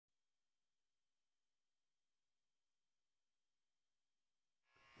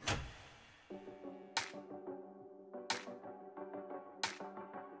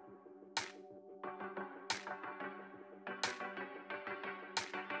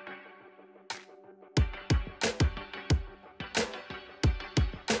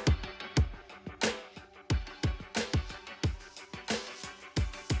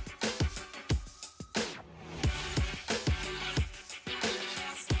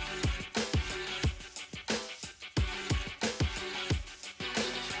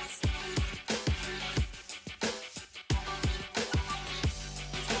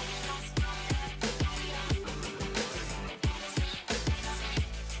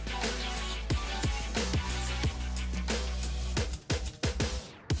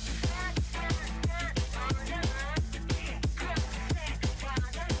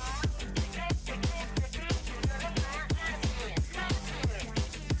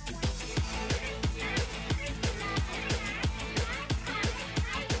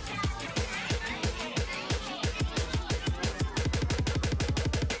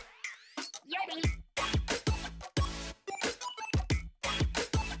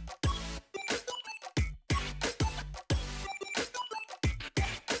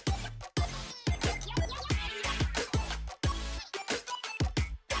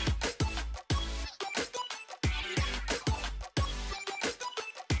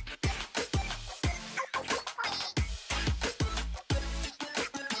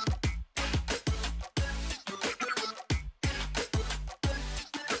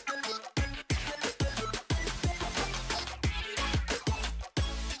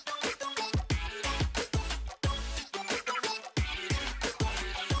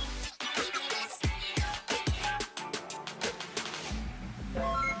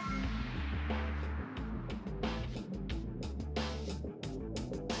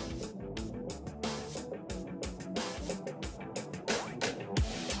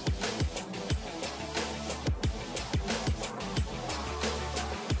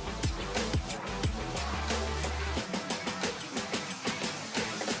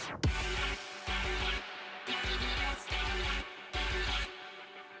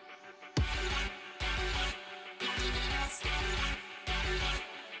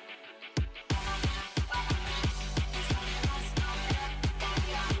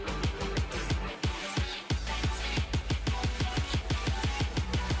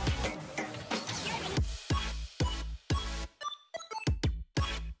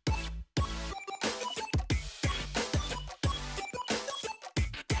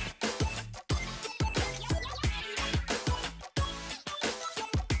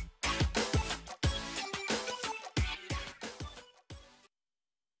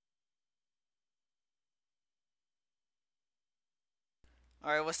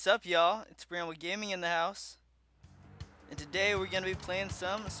Alright, what's up, y'all? It's Bramble Gaming in the house. And today we're going to be playing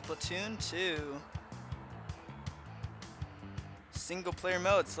some Splatoon 2. Single player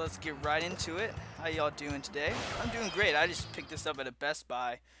mode, so let's get right into it. How y'all doing today? I'm doing great. I just picked this up at a Best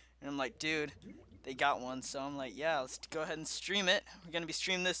Buy. And I'm like, dude, they got one. So I'm like, yeah, let's go ahead and stream it. We're going to be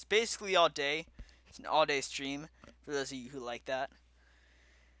streaming this basically all day. It's an all-day stream for those of you who like that.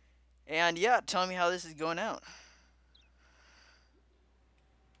 And yeah, tell me how this is going out.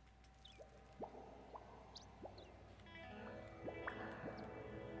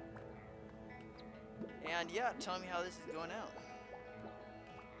 And yeah, tell me how this is going out.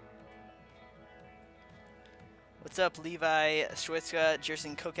 What's up, Levi, Schwitzka,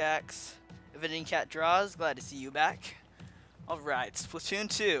 Jerson Kokax, Evident Cat Draws? Glad to see you back. Alright, Splatoon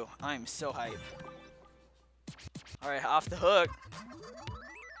 2. I'm so hype. Alright, off the hook.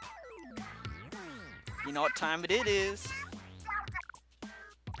 You know what time it is.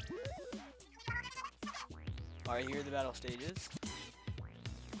 Alright, here are the battle stages.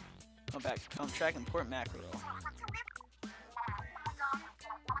 Come back, pump track, and port mackerel.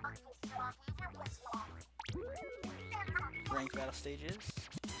 Ranked battle stages.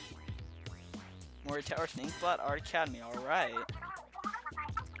 Mori Tower, Snakeblot, Art Academy. Alright.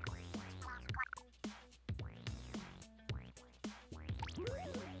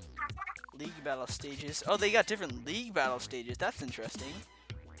 League battle stages. Oh, they got different league battle stages. That's interesting.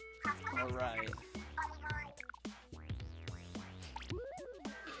 Alright.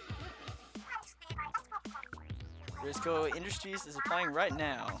 Risco Industries is applying right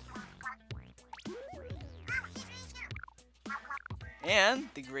now. And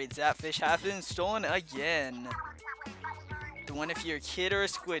the great Zapfish has been stolen again. The one if you're a kid or a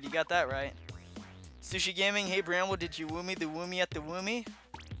squid, you got that right. Sushi Gaming, hey Bramble, did you woo me the woomy at the woomy?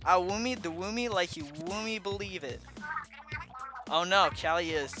 I woomied the woomy like you woomy believe it. Oh no,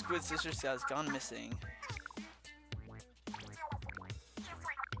 Calia's Squid Sisters has gone missing.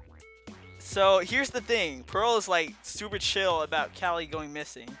 So here's the thing, Pearl is like super chill about Callie going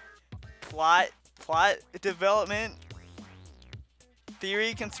missing. Plot development,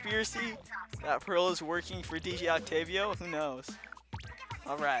 theory, conspiracy, that Pearl is working for DJ Octavio, who knows.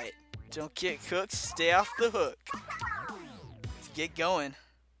 Alright, don't get cooked, stay off the hook. Let's get going.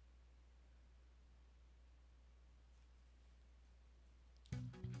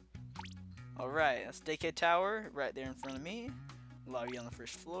 Alright, that's Decade Tower, right there in front of me. Lobby on the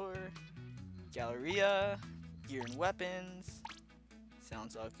first floor. Galleria, gear and weapons.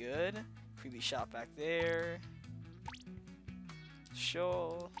 Sounds all good. Preview shop back there.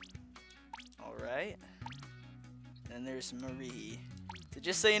 Shoal. Alright. And there's Marie. So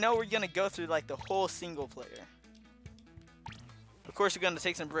just so you know, we're gonna go through like the whole single player. Of course, we're gonna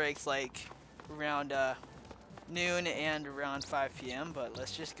take some breaks like around noon and around 5 p.m. But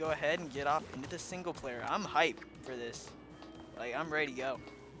let's just go ahead and get off into the single player. I'm hyped for this. Like, I'm ready to go.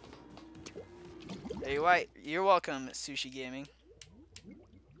 Hey, White, you're welcome, Sushi Gaming.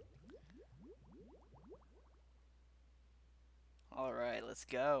 Alright, let's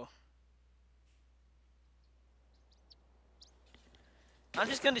go. I'm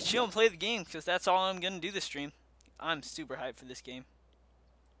just gonna chill and play the game because that's all I'm gonna do this stream. I'm super hyped for this game.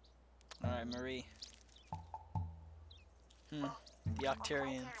 Alright, Marie. The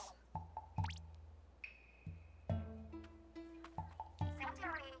Octarians.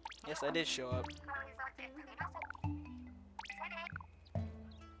 Yes, I did show up.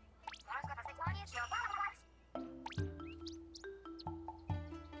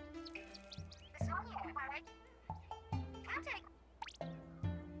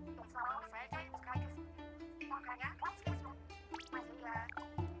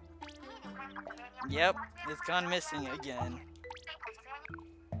 Yep, it's gone missing again.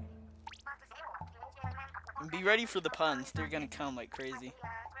 And be ready for the puns. They're gonna come like crazy.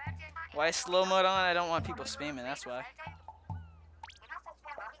 Why slow mode on? I don't want people spamming, that's why.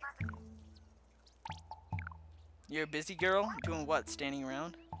 You're a busy girl? Doing what? Standing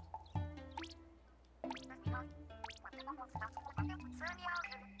around?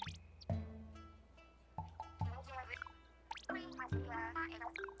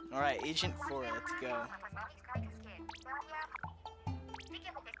 Alright, Agent 4, let's go.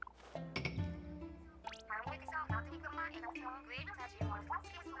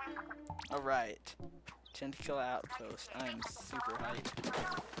 Alright. Tentacle Outpost. I'm super hyped.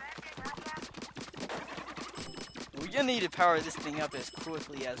 We're gonna need to power this thing up as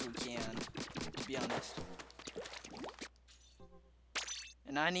quickly as we can, to be honest.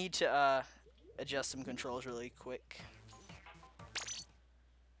 And I need to adjust some controls really quick.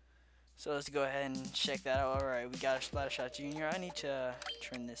 So let's go ahead and check that out. Alright, we got a Splattershot Junior. I need to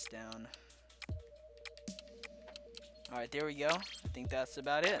turn this down. Alright, there we go. I think that's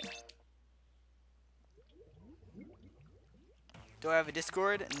about it. Do I have a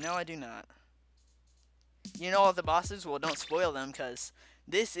Discord? No, I do not. You know all the bosses? Well, don't spoil them, because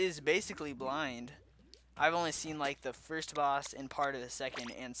this is basically blind. I've only seen like the first boss and part of the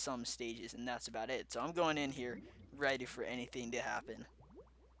second and some stages, and that's about it. So I'm going in here ready for anything to happen.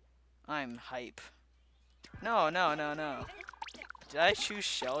 I'm hype. No, no, no, no. Did I choose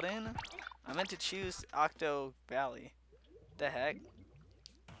Sheldon? I meant to choose Octo Valley. The heck?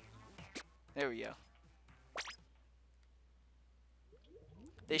 There we go.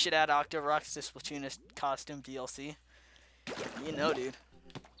 They should add Octo Rocks to Splatoon costume DLC. You know, dude.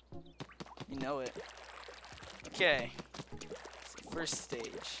 You know it. Okay. So first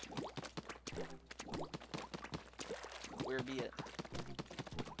stage. Where be it?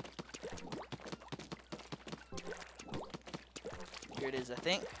 Here it is, I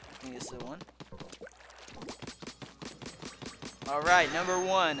think. I think this is the one. Alright, number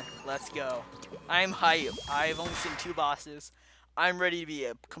 1. Let's go. I'm hype. I've only seen 2 bosses. I'm ready to be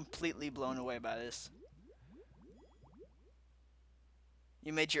completely blown away by this.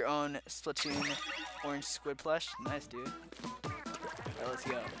 You made your own Splatoon orange squid plush? Nice, dude. Alright, let's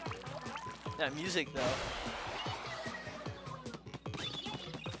go. That music, though.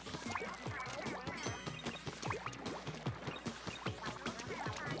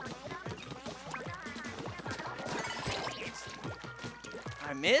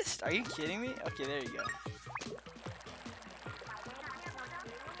 I missed? Are you kidding me? Okay, there you go.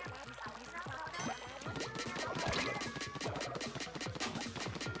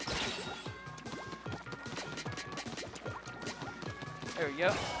 There we go.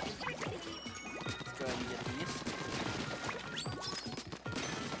 Let's go ahead and get these.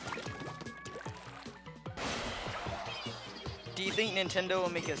 Do you think Nintendo will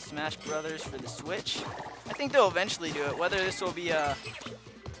make a Smash Brothers for the Switch? I think they'll eventually do it. Whether this will be a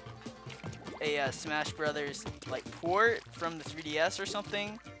Smash Brothers like port from the 3DS or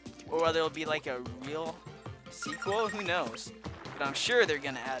something, or whether it'll be like a real sequel, who knows? But I'm sure they're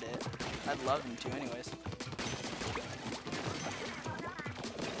gonna add it. I'd love them to, anyways.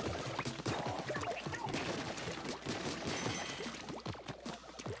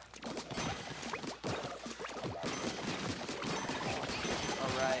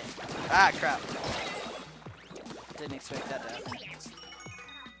 Alright. Ah, crap. Didn't expect that to happen.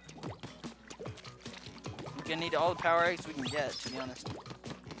 We're gonna need all the power eggs we can get, to be honest.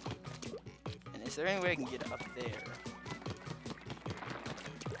 And is there any way I can get up there?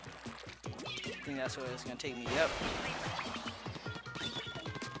 I think that's what it's gonna take me. Yep.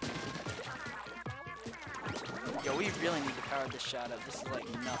 Yo, we really need to power this shot up. This is like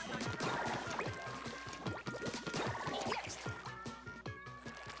nothing.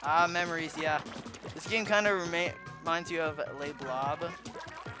 Ah, memories, yeah. This game kind of reminds you of Le Blob.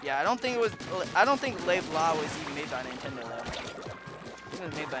 Yeah, I don't think Le Blob was even made by Nintendo though. I think it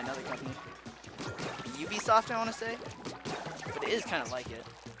was made by another company. Ubisoft, I want to say. But it is kind of like it,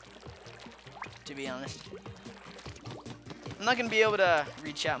 to be honest. I'm not gonna be able to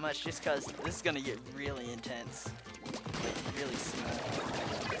read chat much just because this is gonna get really intense, like really soon.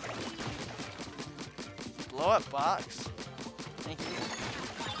 Blow up box. Thank you.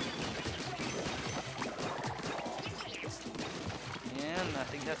 And I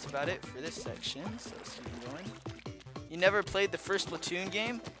think that's about it for this section, so let's keep going. You never played the first Splatoon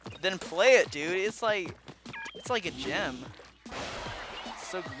game? Then play it, dude. It's like a gem. It's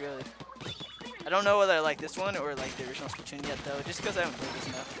so good. I don't know whether I like this one or like the original Splatoon yet, though, just because I haven't played this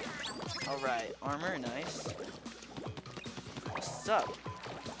enough. Alright, armor, nice. What's up?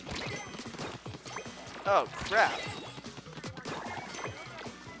 Oh, crap.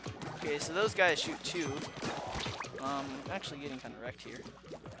 Okay, so those guys shoot too. I'm actually getting kind of wrecked here.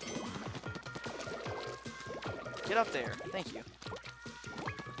 Get up there. Thank you.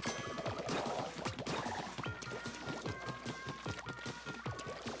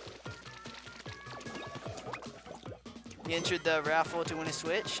 You entered the raffle to win a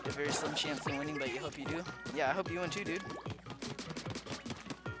Switch. A very slim chance of winning, but you hope you do. Yeah, I hope you win too, dude.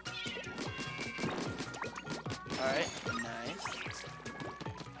 Alright, nice.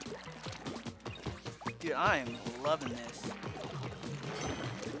 Dude, I'm loving this.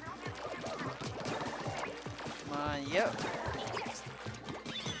 Come on, yep.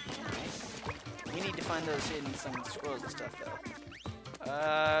 Nice. We need to find those hidden Sung Scrolls and stuff,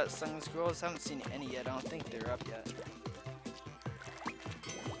 though. Sung Scrolls, haven't seen any yet. I don't think they're up yet.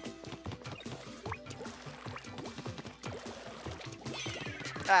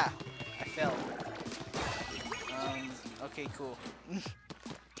 Ah! fell. Okay, cool.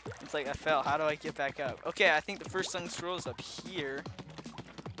 It's like I fell. How do I get back up? Okay, I think the first sun scroll is up here,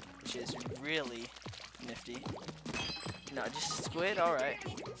 which is really nifty. No, just squid. All right.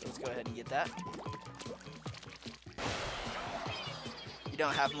 So let's go ahead and get that. You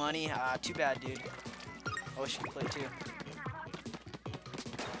don't have money? Ah, too bad, dude. I wish you could play too.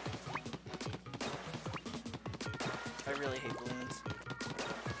 I really hate balloons.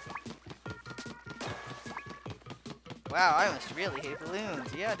 Wow, I must really hate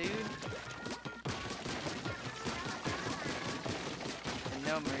balloons. Yeah, dude. And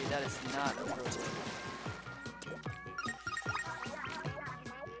no, Marie, that is not a pro tip.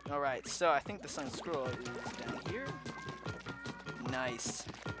 Alright, so I think the sun scroll is down here. Nice.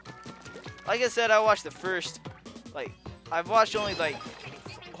 Like I said, I watched the first, I've watched only,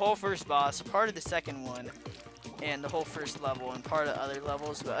 whole first boss, part of the second one, and the whole first level, and part of other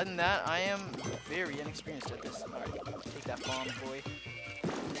levels, but other than that, I am very inexperienced at this. Alright, take that bomb, boy.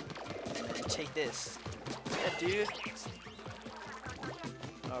 And then take this. Yeah, dude.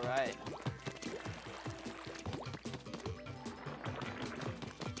 Alright.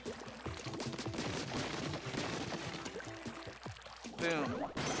 Boom.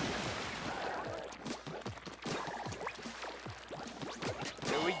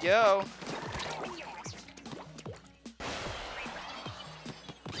 There we go.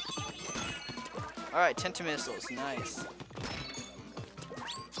 Alright, missiles, nice.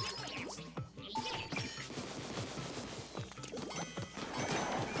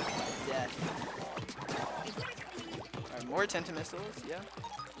 Death. Alright, more missiles, yeah.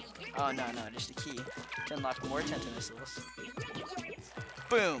 Oh, no, just a key to unlock more missiles.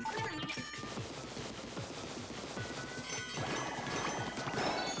 Boom!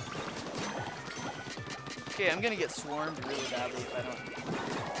 Okay, I'm gonna get swarmed really badly if I don't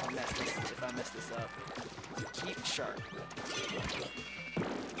mess this up. So keep sharp.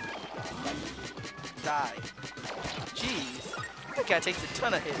 Die. Jeez. That guy takes a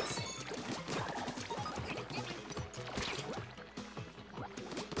ton of hits.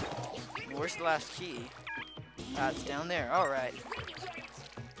 Where's the last key? Ah, it's down there. Alright.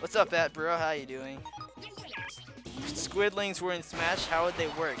 What's up, bro? How you doing? If squidlings were in Smash, how would they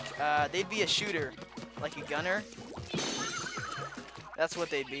work? They'd be a shooter. Like a gunner. That's what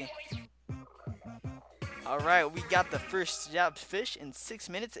they'd be. Alright, we got the first jabbed fish in 6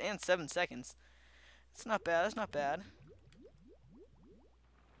 minutes and 7 seconds. It's not bad, that's not bad.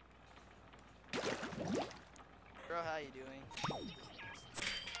 Bro, how you doing?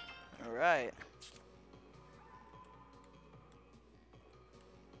 Alright.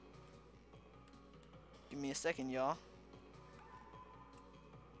 Give me a second, y'all.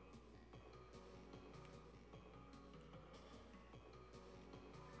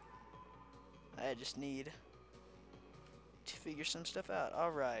 I just need to figure some stuff out.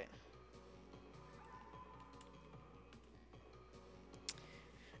 Alright.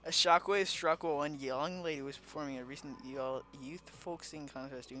 A shockwave struck while one young lady was performing a recent EEL youth folk singing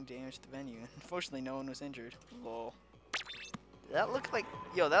contest doing damage to the venue. Unfortunately, no one was injured. Lol. That looked like...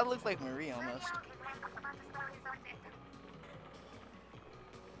 Yo, that looked like Marie almost.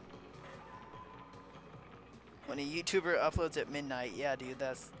 When a YouTuber uploads at midnight, yeah, dude,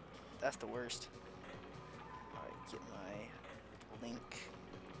 that's the worst. Alright, get my link.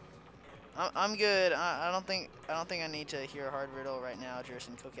 I'm good. I don't think I need to hear a hard riddle right now,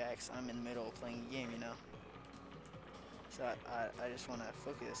 Jerson Kokax. I'm in the middle of playing a game, you know. So I just want to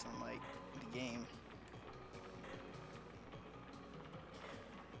focus on the game.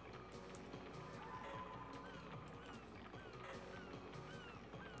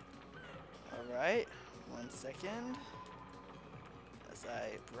 All right, 1 second. As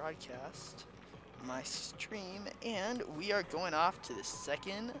I broadcast my stream, and we are going off to the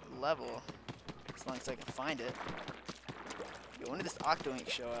second level, as long as I can find it. Yo, when did this Octo Ink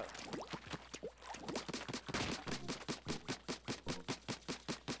show up?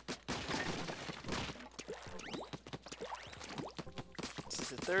 Is this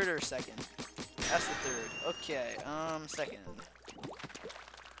the third or second? That's the third. Okay, second.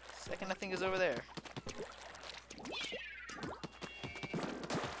 Second I think is over there.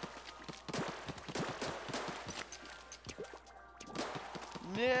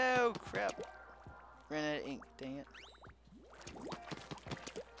 No, crap. Ran out of ink, dang it.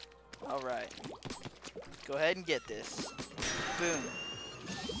 Alright. Go ahead and get this. Boom.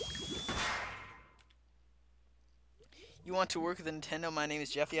 You want to work with Nintendo? My name is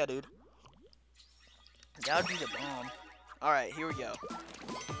Jeff. Yeah, dude. That would be the bomb. Alright, here we go.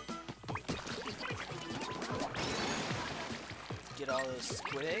 Get all those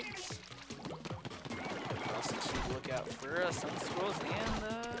squid eggs. also keep a lookout for some squirrels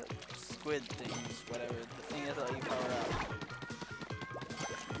and squid things, whatever, the thing that let you power up.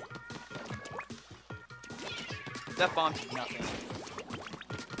 That bomb did nothing.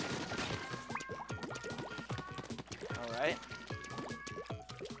 Alright.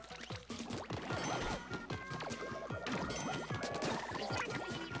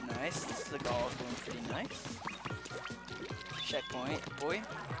 Nice. This is all going pretty nice. Checkpoint, boy.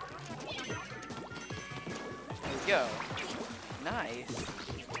 There we go. Nice.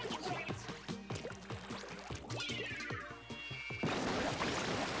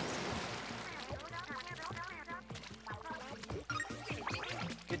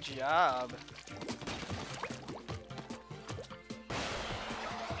 Good job.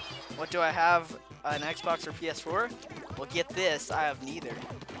 What do I have? An Xbox or PS4? Well, get this. I have neither.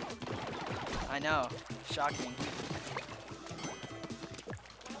 I know. Shocking.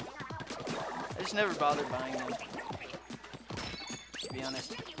 I just never bothered buying them, to be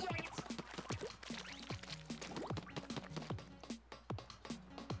honest.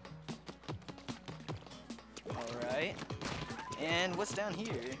 Alright. And what's down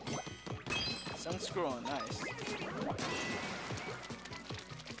here? Some scrolling, nice.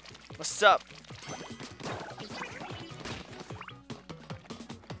 What's up?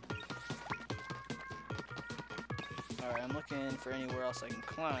 Alright, I'm looking for anywhere else I can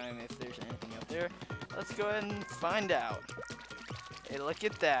climb if there's anything up there. Let's go ahead and find out. Hey, look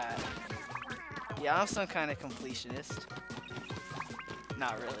at that. Yeah, I'm some kind of completionist.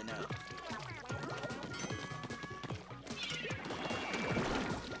 Not really, no.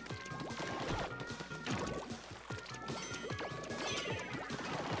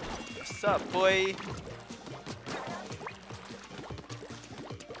 What's up, boy?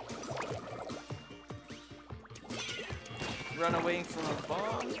 Run away from a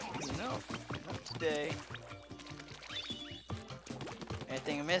bomb? No, not today.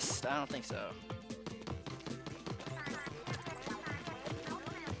 Anything I missed? I don't think so.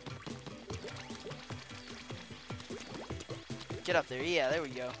 Get up there. Yeah, there we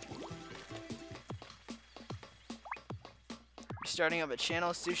go. You're starting up a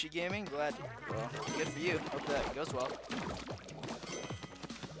channel, Sushi Gaming. Glad. Well, good for you. Hope that goes well.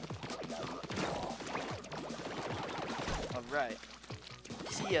 Alright.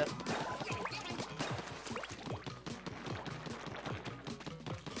 See ya.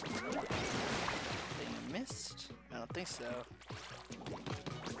 Thing I missed? I don't think so.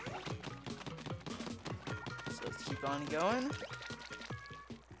 So let's keep on going.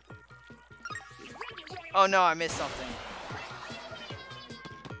 Oh no, I missed something.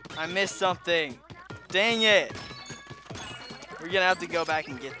 I missed something. Dang it. We're gonna have to go back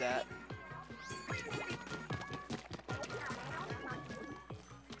and get that.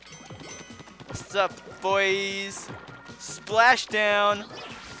 What's up, boys? Splashdown.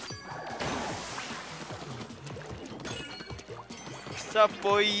 What's up,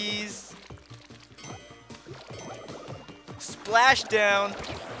 boys? Splashdown.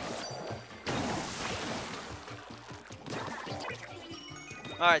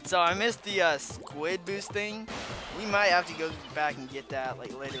 Alright, so I missed the squid boost thing. We might have to go back and get that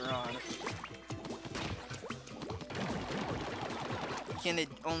like later on. Can it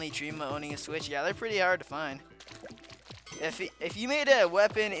only dream of owning a Switch? Yeah, they're pretty hard to find. If you made a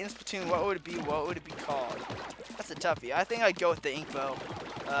weapon in Splatoon, what would it be? What would it be called? That's a toughie. I think I'd go with the ink bow.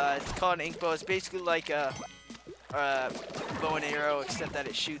 It's called an ink bow. It's basically like a bow and arrow, except that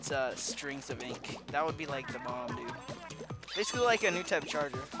it shoots strings of ink. That would be like the bomb, dude. Basically like a new type of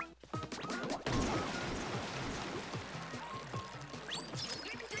charger.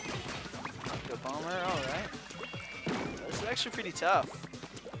 Go bomber, alright. This is actually pretty tough.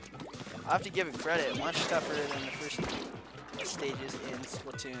 I have to give it credit, much tougher than the first stages in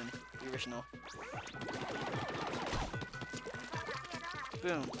Splatoon, the original.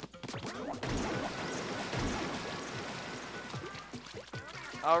 Boom.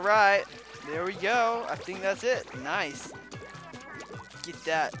 Alright, there we go. I think that's it. Nice. Get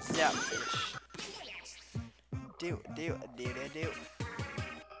that zap fish. Do it.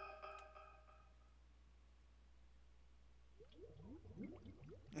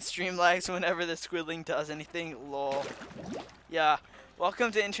 Stream lags whenever the squiddling does anything. Lol. Yeah.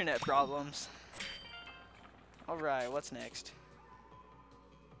 Welcome to internet problems. Alright, what's next?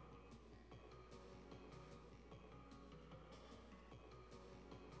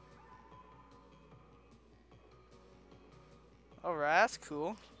 Alright, that's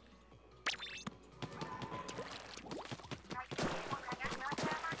cool.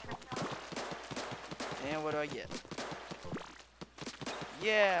 And what do I get?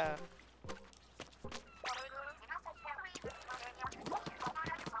 Yeah.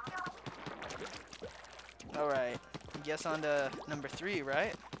 Alright. Guess on to number 3,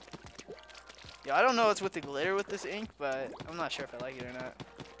 right? Yeah, I don't know what's with the glitter with this ink, but I'm not sure if I like it or not.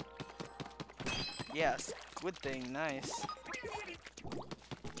 Yes, good thing, nice.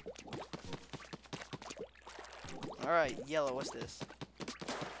 Alright, yellow, what's this?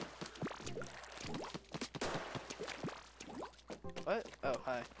 What? Oh,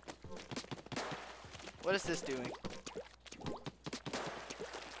 hi. What is this doing?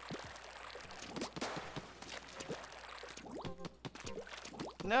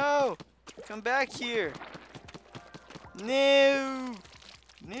 No! Come back here! No!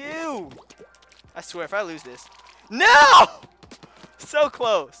 No! I swear, if I lose this. No! So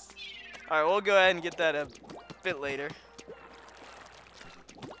close! Alright, we'll go ahead and get that a bit later.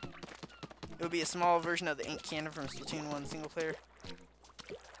 It would be a small version of the ink cannon from Splatoon 1 single player.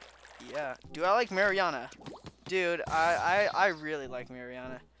 Yeah. Do I like Mariana? Dude, I really like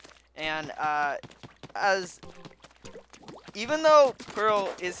Mariana. And, even though Pearl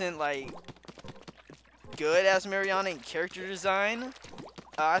isn't, like, good as Mariana in character design,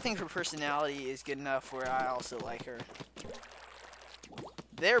 I think her personality is good enough where I also like her.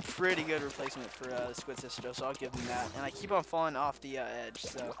 They're pretty good replacement for Squid Sister, so I'll give them that. And I keep on falling off the edge,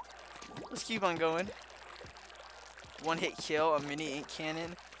 so let's keep on going. One hit kill, a mini ink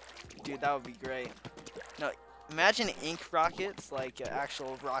cannon. Dude, that would be great. No, imagine ink rockets, like an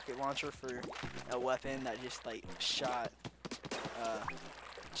actual rocket launcher for a weapon that just like shot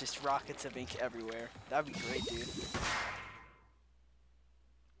just rockets of ink everywhere. That'd be great, dude.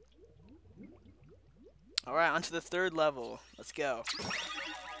 Alright, on to the 3rd level. Let's go.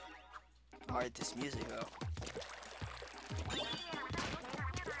 Alright, this music though.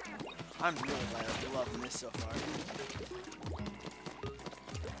 I'm really loving this so far.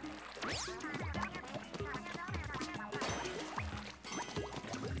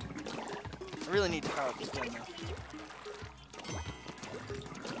 I really need to power up this gun though.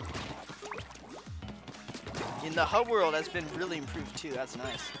 And the hub world has been really improved too, that's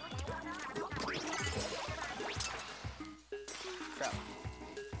nice. Crap.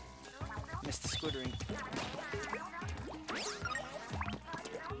 Missed the squid ring.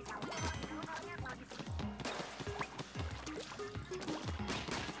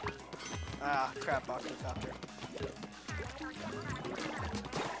 Ah, crap, octocopter.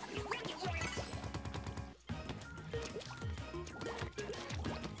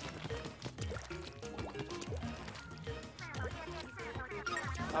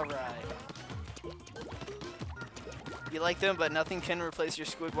 Alright. You like them, but nothing can replace your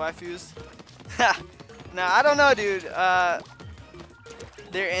squid waifus? Ha! Nah, I don't know, dude.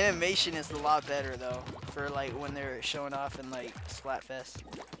 Their animation is a lot better, though, for, like, when they're showing off in, like, Splatfest.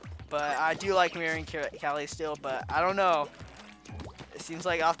 But I do like Mary and Callie still, but I don't know. It seems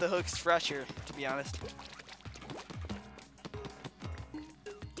like Off the Hook's fresher, to be honest.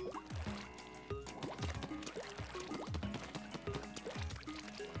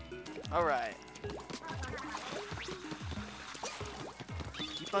 Alright.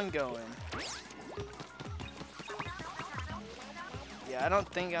 Keep on going. Yeah, I don't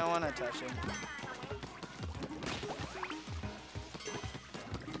think I want to touch him.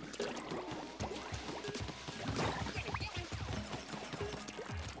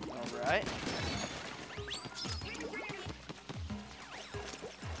 Alright.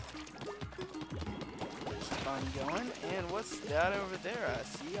 Keep on going. And what's that over there? I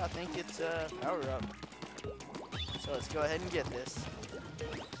see. I think it's a power up. So let's go ahead and get this.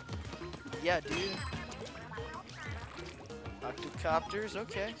 Yeah, dude. Octocopters,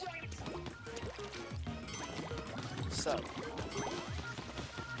 okay. So.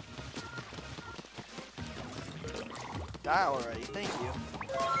 Die already, thank you.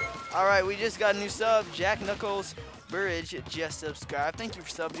 Alright, we just got a new sub. Jack Knuckles Burridge just subscribed. Thank you for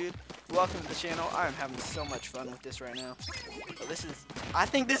sub, dude. Welcome to the channel. I'm having so much fun with this right now. I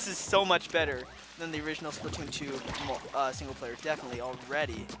think this is so much better than the original Splatoon 2 single player. Definitely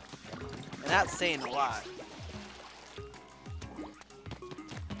already. And that's saying a lot.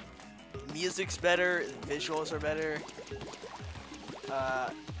 Music's better, the visuals are better,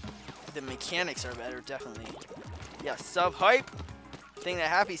 the mechanics are better, definitely. Yeah, sub hype, thing that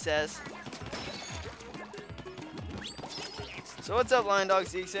Happy says. So what's up, Lion Dog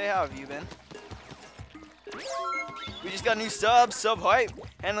ZXA? How have you been? We just got a new sub hype.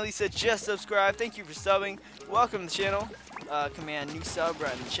 Annalisa just subscribed. Thank you for subbing. Welcome to the channel. Command new sub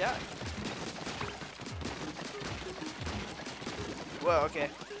right in the chat. Whoa, okay.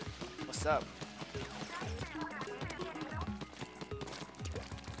 What's up?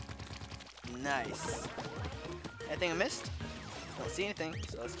 Nice. Anything I missed? Don't see anything,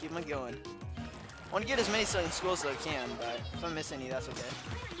 so let's keep on going. I want to get as many Sun Skulls as I can, but if I miss any, that's okay.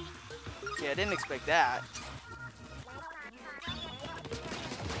 Okay, I didn't expect that.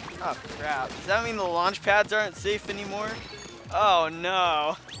 Oh crap, does that mean the launch pads aren't safe anymore? Oh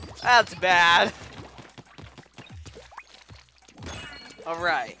no, that's bad.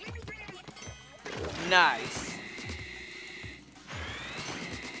 Alright. Nice.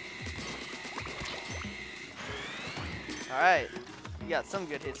 Alright, we got some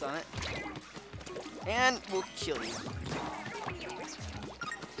good hits on it. And we'll kill you.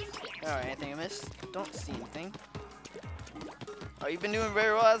 Alright, anything I missed? Don't see anything. Oh, you've been doing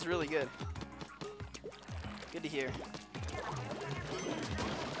very well. That's really good. Good to hear.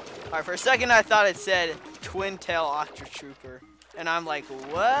 Alright, for a second I thought it said Twin Tail Octa Trooper. And I'm like,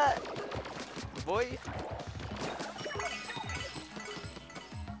 what? Boy?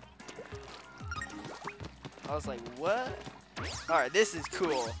 I was like, what? Alright, this is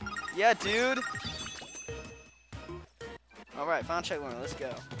cool. Yeah, dude. Alright, final checkpoint. Let's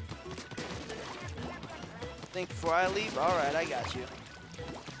go. Think before I leave? Alright, I got you.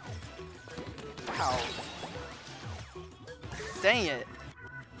 Ow. Dang it.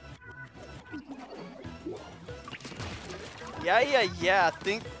 Yeah.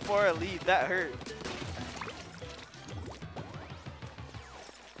 Think before I leave. That hurt.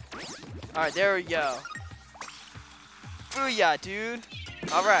 Alright, there we go. Booyah, dude.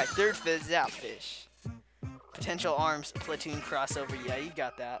 Alright, third phase out fish. Potential arms Splatoon crossover. Yeah, you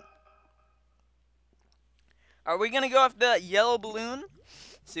got that. Are we gonna go after that yellow balloon?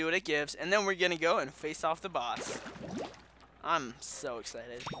 See what it gives, and then we're gonna go and face off the boss. I'm so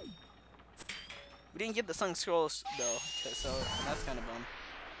excited. We didn't get the Sun Scrolls though, so that's kind of bum.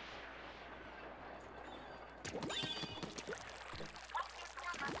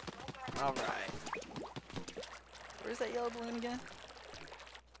 Alright. Where's that yellow balloon again?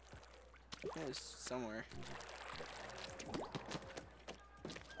 It was somewhere.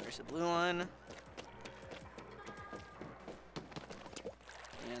 There's the blue one.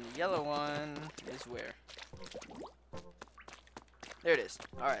 And the yellow one is where? There it is.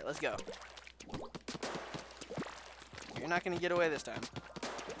 Alright, let's go. You're not going to get away this time.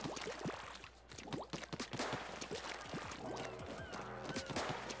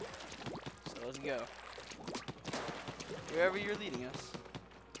 So let's go. Wherever you're leading us.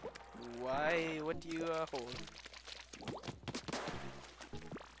 Why? What do you hold?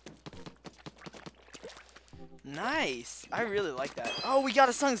 Nice! I really like that. Oh, we got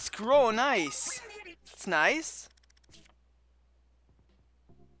a Sun Scroll! Nice! It's nice.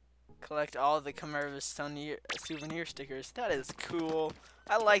 Collect all the commemorative souvenir stickers. That is cool.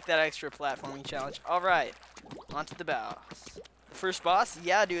 I like that extra platforming challenge. Alright, on to the boss. The first boss?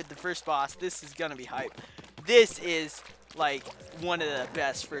 Yeah, dude, the first boss. This is gonna be hype. This is, like, one of the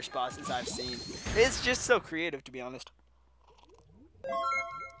best first bosses I've seen. It's just so creative, to be honest.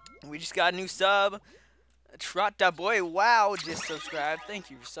 We just got a new sub. Trot da boy, wow, just subscribed. Thank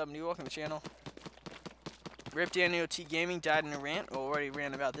you for subbing. Welcome to the channel. Rip Daniel T Gaming died in a rant. Oh, already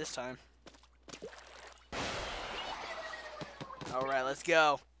ran about this time. Alright, let's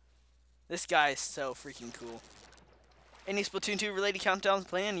go. This guy is so freaking cool. Any Splatoon 2 related countdowns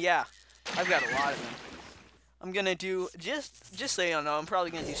planned? Yeah, I've got a lot of them. I'm gonna do, just so you know, I'm probably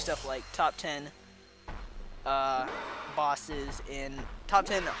gonna do stuff like top 10 bosses in, top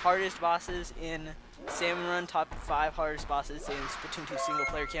 10 hardest bosses in Salmon Run, top 5 hardest bosses in Splatoon 2 single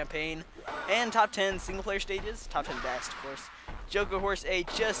player campaign, and top 10 single player stages, top 10 best, of course. Joker Horse 8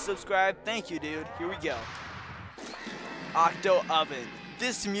 just subscribed. Thank you, dude. Here we go. Octo Oven.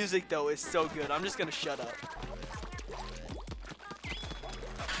 This music though is so good. I'm just gonna shut up.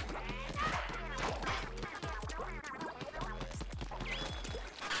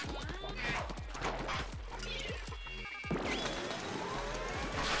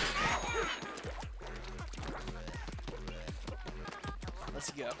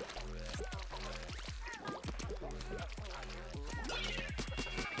 Let's go.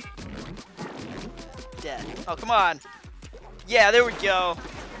 Dead. Oh, come on. Yeah, there we go.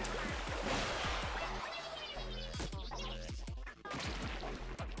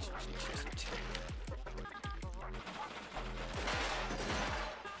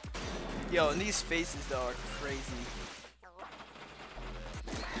 Yo, and these faces though are crazy.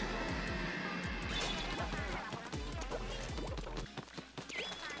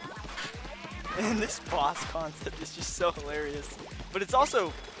 And this boss concept is just so hilarious, but it's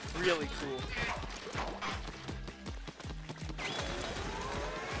also really cool.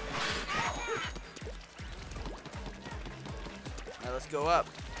 Now let's go up.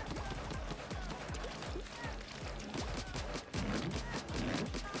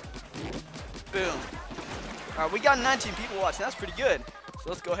 Boom. boom. Alright, we got 19 people watching. That's pretty good. So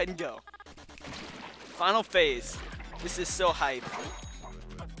let's go ahead and go. Final phase. This is so hype.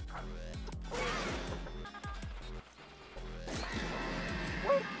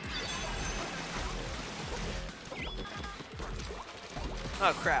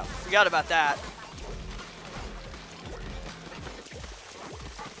 Oh crap, forgot about that.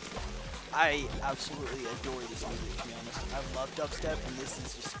 I absolutely adore this music, to be honest. I love dubstep, and this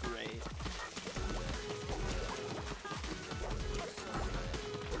is just great.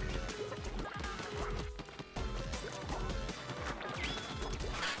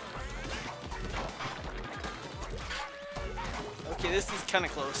 Okay, this is kind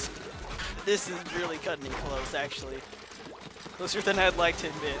of close. This is really cutting it close, actually. Closer than I'd like to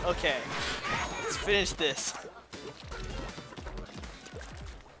admit. Okay, let's finish this.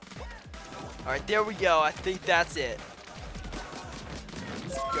 Alright, there we go. I think that's it.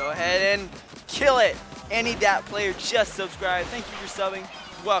 Let's go ahead and kill it. Any that player just subscribed. Thank you for subbing.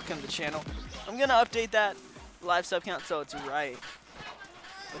 Welcome to the channel. I'm going to update that live sub count so it's right.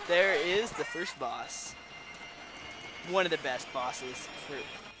 But there is the first boss. One of the best bosses.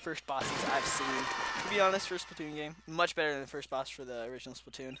 First bosses I've seen. To be honest, for a Splatoon game. Much better than the first boss for the original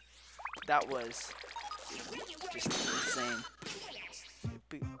Splatoon. That was just insane.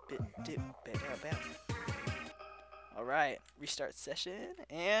 Alright, restart session,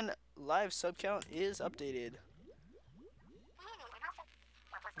 and live sub count is updated.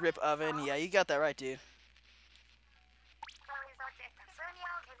 Rip oven, yeah, you got that right, dude.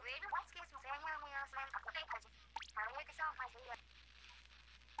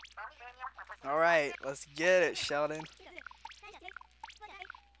 Alright, let's get it, Sheldon.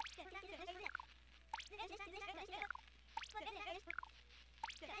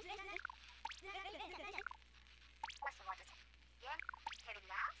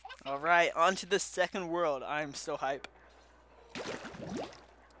 Alright, on to the second world. I'm so hype.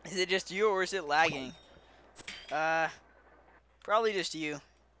 Is it just you or is it lagging? Probably just you.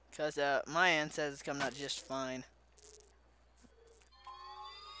 Because my end says it's coming out just fine.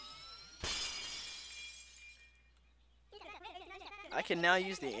 I can now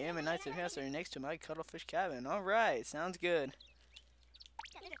use the Ammonite's enhancer next to my cuttlefish cabin. Alright, sounds good.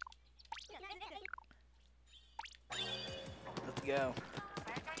 Let's go.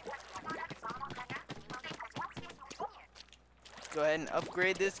 Let's go ahead and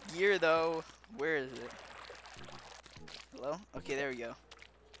upgrade this gear though. Where is it? Hello? Okay, there we go.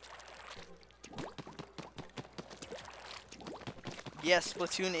 Yes,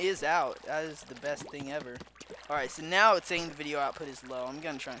 Splatoon is out. That is the best thing ever. Alright, so now it's saying the video output is low. I'm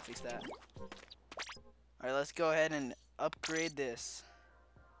gonna try and fix that. Alright, let's go ahead and upgrade this.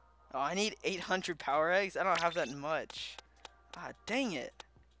 Oh, I need 800 power eggs? I don't have that much. Ah, dang it.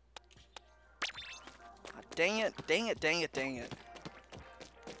 Ah, dang it, dang it, dang it, dang it.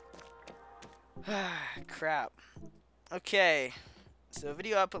 Crap. Okay, so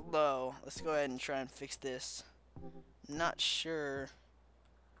video output low. Let's go ahead and try and fix this. Not sure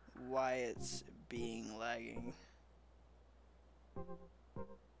why it's being lagging.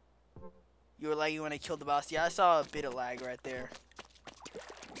 You were lagging when I killed the boss. Yeah, I saw a bit of lag right there.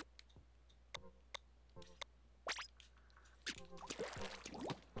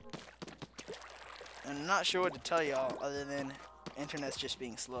 I'm not sure what to tell y'all other than internet's just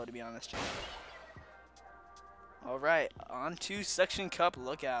being slow, to be honest. Alright, on to Suction Cup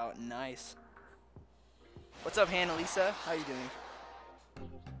Lookout. Nice. What's up, Hannah Lisa? How you doing?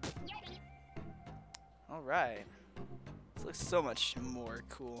 Alright. This looks so much more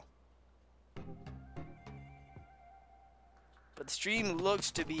cool. But the stream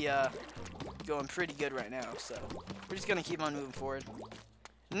looks to be going pretty good right now, so we're just gonna keep on moving forward.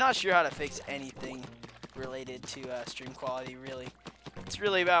 I'm not sure how to fix anything related to stream quality, really. It's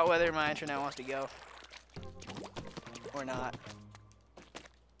really about whether my internet wants to go or not.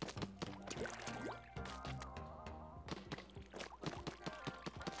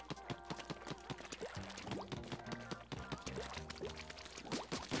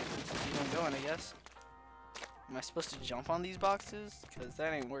 Keep on going, I guess. Am I supposed to jump on these boxes? Because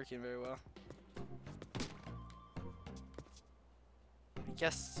that ain't working very well. I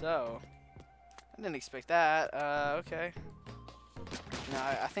guess so. I didn't expect that. Okay. No,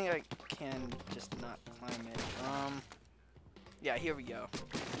 I think I can just not climb it. Yeah, here we go.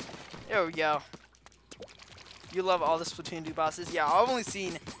 There we go. You love all the Splatoon 2 bosses? Yeah, I've only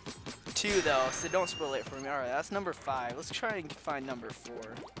seen 2 though, so don't spoil it for me. Alright, that's number 5. Let's try and find number 4.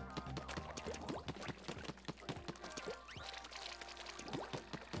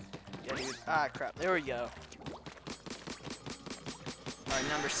 Yeah, dude. Ah, crap. There we go. Alright,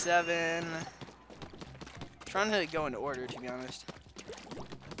 number 7. trying to go in order, to be honest.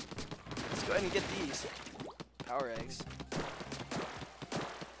 Let's go ahead and get these power eggs.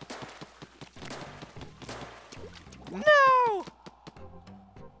 No!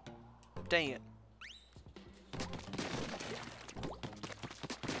 Dang it.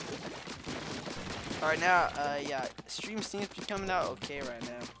 Alright, now, yeah, stream seems to be coming out okay right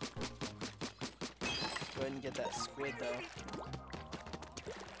now. Go ahead and get that squid, though.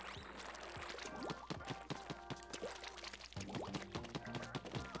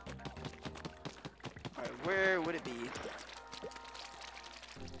 Alright, where would it be?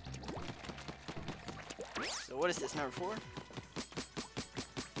 So what is this, number 4?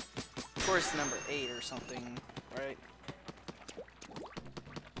 Of course, it's number 8 or something, right?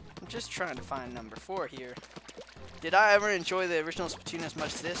 I'm just trying to find number 4 here. Did I ever enjoy the original Splatoon as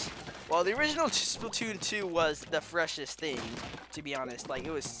much as this? Well, the original Splatoon 2 was the freshest thing, to be honest. Like,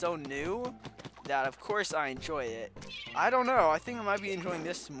 it was so new that, of course, I enjoy it. I don't know. I think I might be enjoying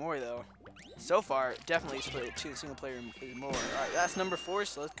this more, though. So far, definitely Splatoon single player is more. Alright, that's number 4,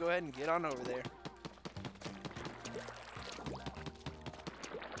 so let's go ahead and get on over there.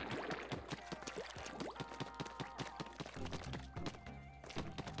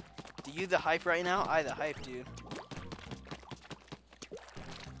 Do you the hype right now? I the hype, dude.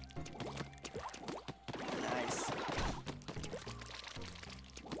 Nice.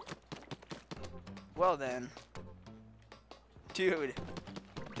 Well then. Dude.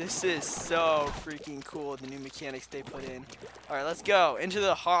 This is so freaking cool, the new mechanics they put in. Alright, let's go. Into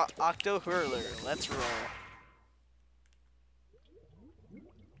the hot Octo Hurler. Let's roll.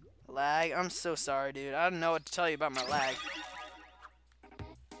 Lag? I'm so sorry, dude. I don't know what to tell you about my lag.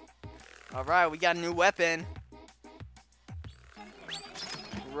 Alright, we got a new weapon.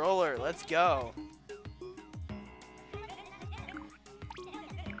 Roller, let's go.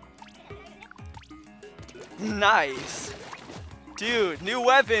 Nice. Dude, new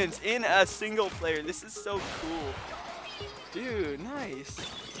weapons in a single player. This is so cool. Dude, nice.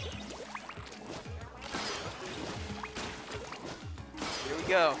 Here we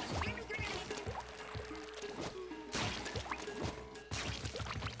go.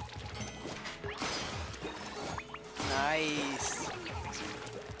 Nice.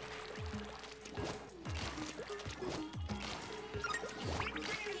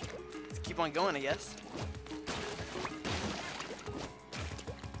 Let's keep on going, I guess.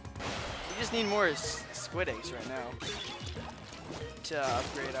 We just need more squid eggs right now to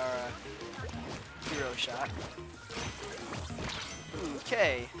upgrade our hero shot.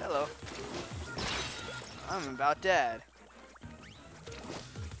 Okay, hello. I'm about dead.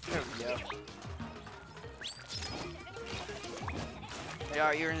 There we go. They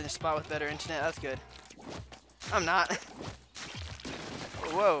are, you're in a spot with better internet, that's good. I'm not.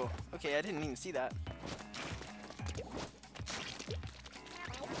 Whoa, okay, I didn't even see that.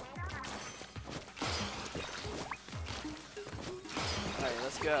 Alright,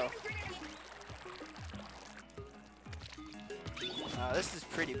 let's go. This is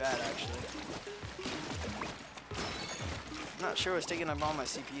pretty bad, actually. I'm not sure what's taking up all my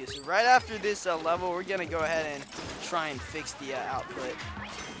CPU. So right after this level, we're gonna go ahead and try and fix the output.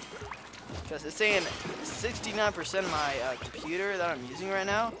 Because it's saying 69% of my computer that I'm using right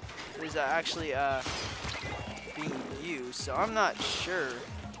now is actually being used. So I'm not sure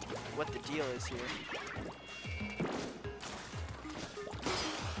what the deal is here.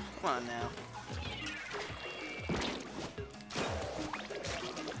 Come on now.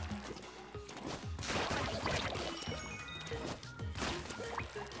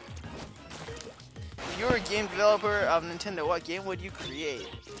 If you were a game developer of Nintendo, what game would you create?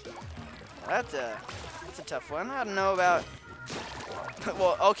 That's a tough one. I don't know about.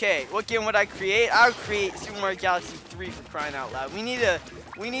 Well, okay. What game would I create? I would create Super Mario Galaxy 3 for crying out loud. We need a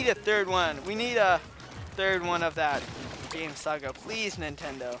third one. We need a third one of that game saga, please,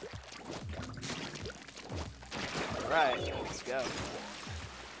 Nintendo. All right, let's go.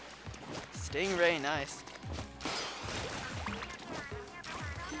 Stingray, nice.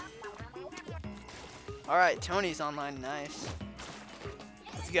 All right, Tony's online, nice.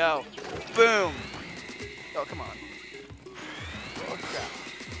 Let's go. Boom. Oh, come on. Oh, crap.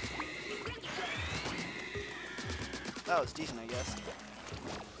 That was decent, I guess.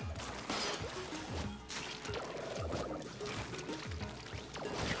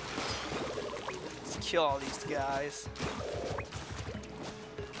 Let's kill all these guys.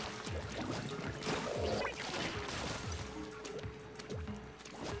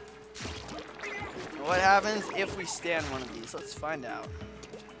 What happens if we stand one of these? Let's find out.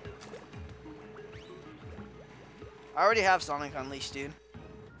 I already have Sonic Unleashed, dude.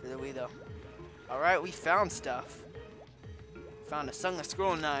 For the Wii, though. Alright, we found stuff. Found a sunless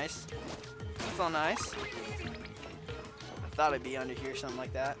scroll, nice. That's all nice. I thought it'd be under here, something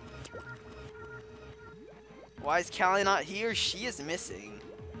like that. Why is Callie not here? She is missing.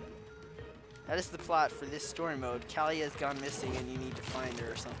 That is the plot for this story mode. Callie has gone missing and you need to find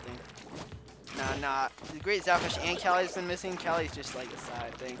her or something. Nah. The Great Zapfish and Callie has been missing. Callie's just like a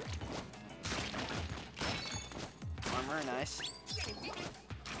side thing. Armor, nice.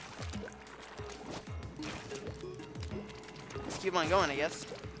 Let's keep on going, I guess.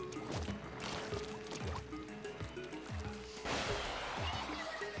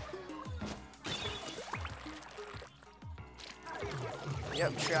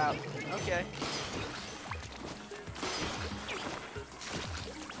 Yep, trap. Okay.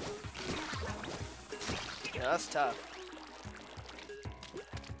 Yeah, that's tough.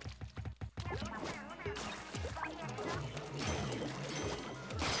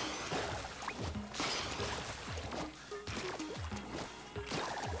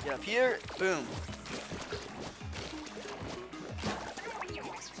 Get up here. Boom.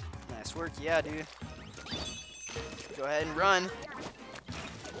 Nice work. Yeah, dude. Go ahead and run.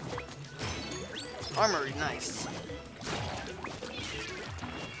 Armor, nice.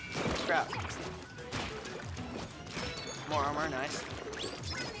 Crap. More armor, nice.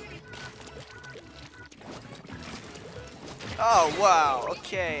 Oh, wow.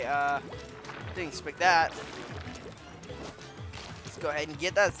 Okay, didn't expect that. Let's go ahead and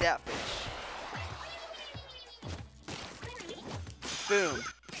get that Zapfish. Boom.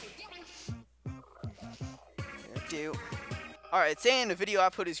 There, do. Alright, it's saying the video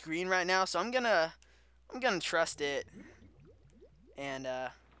output is green right now, so I'm gonna trust it and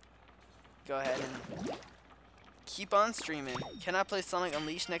go ahead and keep on streaming. Can I play Sonic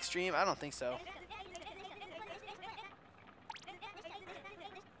Unleashed next stream? I don't think so.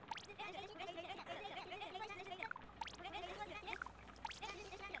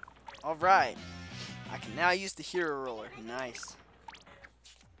 Alright. I can now use the hero roller. Nice.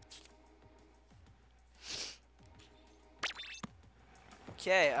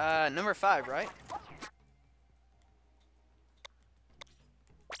 Okay, number 5, right?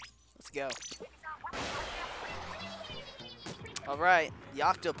 Let's go. Alright, the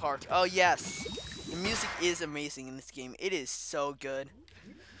Octo Park. Oh, yes. The music is amazing in this game. It is so good.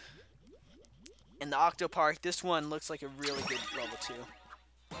 And the Octo Park, this one looks like a really good level, too.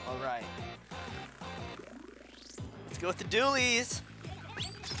 Alright. Let's go with the dualies.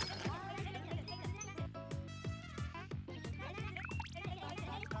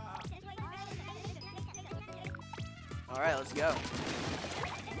 Alright, let's go.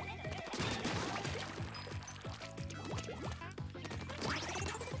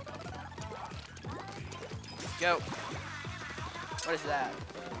 Let's go. What is that?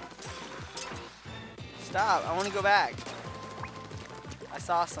 Stop, I want to go back. I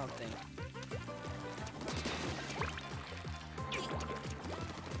saw something.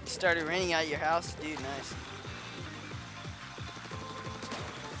 It started raining at your house? Dude, nice.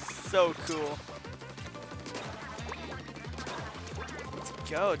 So cool.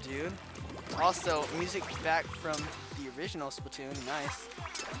 Go, dude. Also, music back from the original Splatoon. Nice.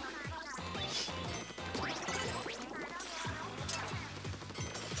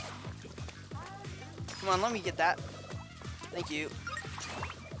 Come on, let me get that. Thank you.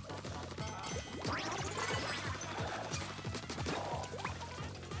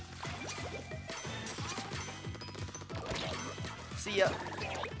 See ya.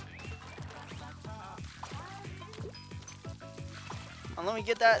 Let me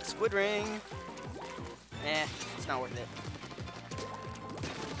get that squid ring. Eh, it's not worth it.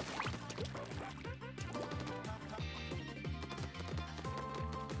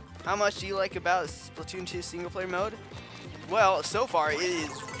 How much do you like about Splatoon 2 single player mode? Well, so far it is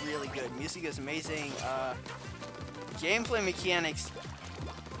really good. Music is amazing. Gameplay mechanics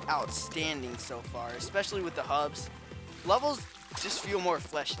outstanding so far, especially with the hubs. Levels just feel more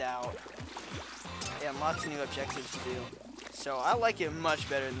fleshed out. And lots of new objectives to do. So I like it much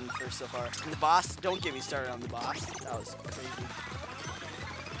better than the first so far. And the boss, don't get me started on the boss. That was crazy.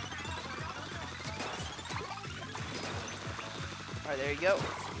 Alright, there you go.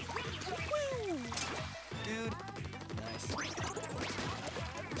 Woo! Dude. Nice.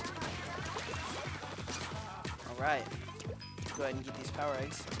 Alright. Go ahead and get these power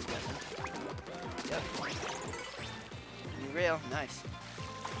eggs. Yep. New rail. Nice.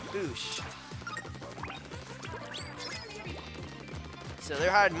 Boosh. So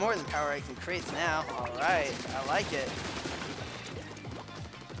they're hiding more than power eggs and crates now. Alright, I like it.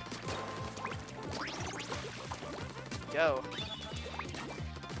 Go.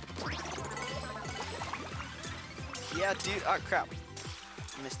 Yeah, dude. Oh, crap.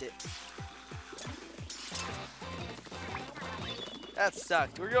 Missed it. That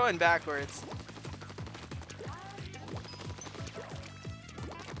sucked. We're going backwards.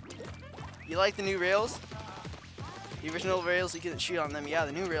 You like the new rails? The original rails, you can shoot on them. Yeah,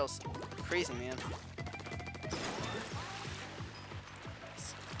 the new rails. Crazy, man.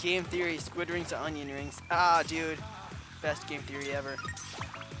 Game theory, squid rings to onion rings. Ah, dude. Best game theory ever.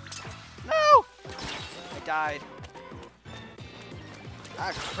 No! I died.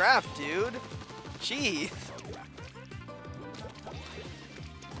 Ah, crap, dude. Jeez.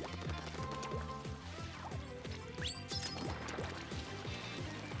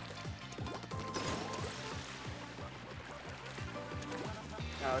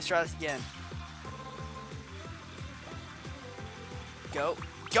 Now, let's try this again. Go.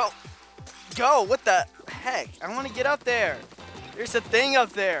 Go! Go! What the heck? I want to get up there. There's a thing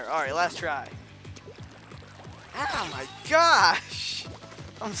up there. Alright, last try. Oh my gosh!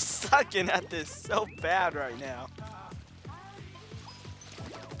 I'm sucking at this so bad right now.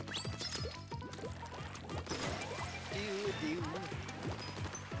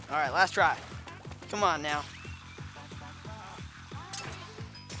 Alright, last try. Come on now.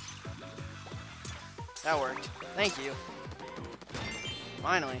 That worked. Thank you.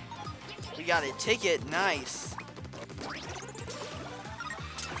 Finally. We got a ticket. Nice.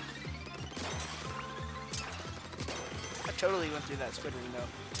 I totally went through that squid ring though.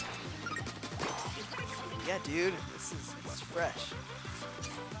 Yeah, dude. This is fresh.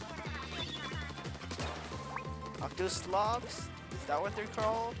 Octoslobs? Is that what they're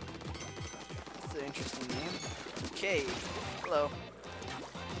called? That's an interesting name. Okay. Hello.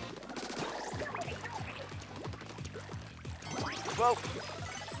 Whoa.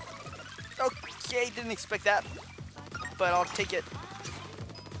 Okay, didn't expect that, but I'll take it.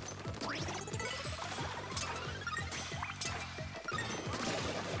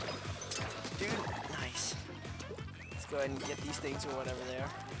 Dude, nice. Let's go ahead and get these things or whatever they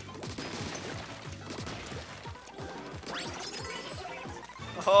are.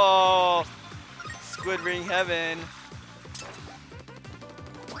 Oh, squid ring heaven.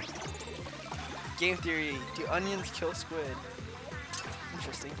 Game theory, do onions kill squid?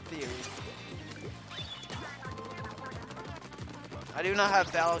 Interesting theory. I do not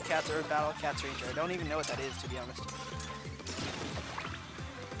have Battle Cats or Battle Cats Ranger. I don't even know what that is, to be honest.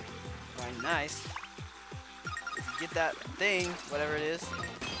 Alright, nice. Get that thing, whatever it is.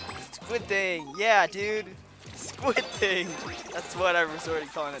 Squid thing. Yeah, dude. Squid thing. That's what I'm sort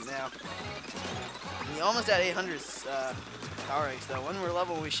of calling it now. We almost at 800 power ranks, though. When we're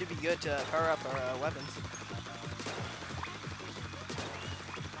level, we should be good to power up our weapons.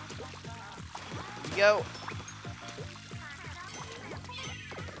 Here we go.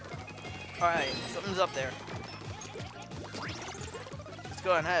 Alright, something's up there. Let's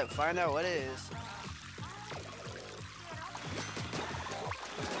go ahead and find out what it is.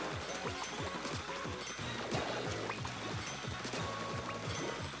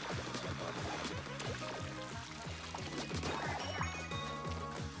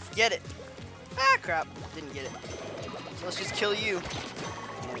 Get it. Ah, crap. Didn't get it. So let's just kill you.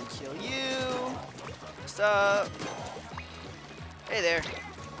 And kill you. What's up? Hey there.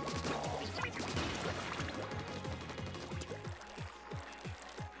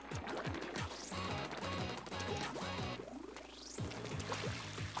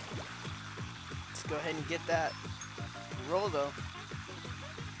 Let's go ahead and get that roll, though.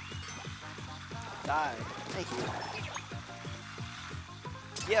 Die. Thank you.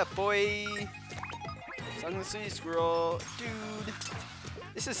 Yeah, boy. Sung the Sea Squirrel. Dude.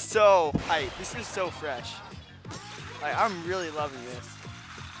 This is so hype. This is so fresh. Like, I'm really loving this.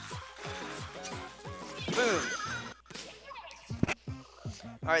 Boom.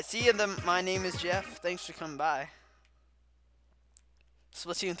 Alright, see you. My name is Jeff. Thanks for coming by.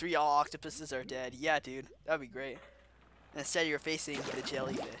 Splatoon 3, all octopuses are dead. Yeah, dude. That'd be great. And instead, you're facing the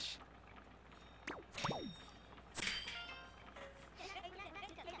jellyfish.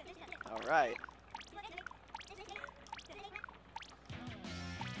 Alright.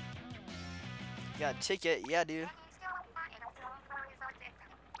 Got a ticket. Yeah, dude.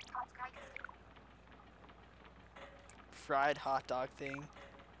 Fried hot dog thing.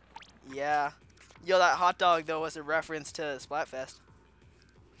 Yeah. Yo, that hot dog, though, was a reference to Splatfest.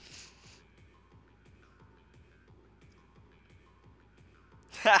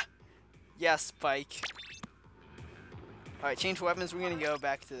 Ha! Yeah, Spike. Alright, change weapons. We're gonna go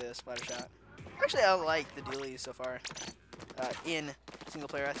back to the splatter shot. Actually, I like the dualies so far. In single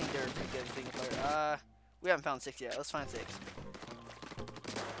player, I think they're pretty good in single player. We haven't found 6 yet. Let's find 6.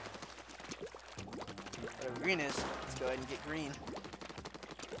 Whatever green is. Let's go ahead and get green.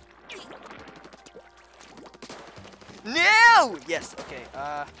 No! Yes, okay,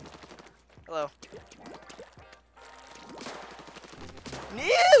 hello.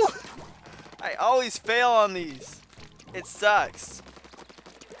 No! I always fail on these. It sucks.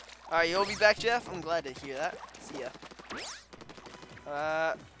 Alright, you'll be back, Jeff? I'm glad to hear that. See ya.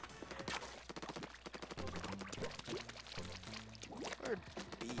 Where'd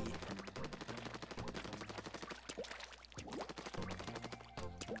B?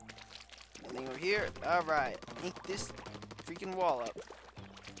 Nothing over here. Alright. Ink this freaking wall up.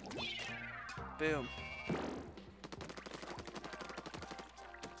 Boom.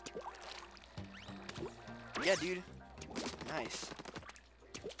 Yeah, dude. Nice.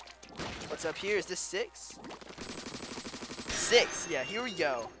 What's up here? Is this 6? 6. Yeah, here we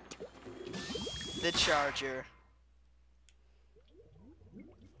go. The charger.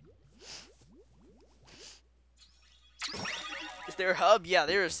 Is there a hub? Yeah,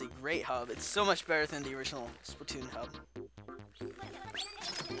 there is a great hub. It's so much better than the original Splatoon hub.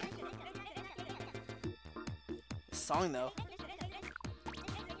 The song, though.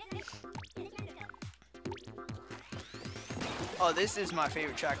 Oh, this is my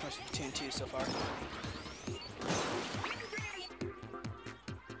favorite track from Splatoon 2 so far.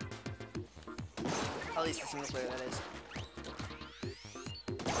 At least the single player, that is.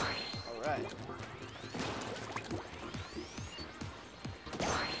 Alright.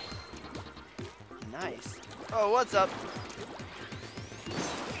 Nice. Oh, what's up?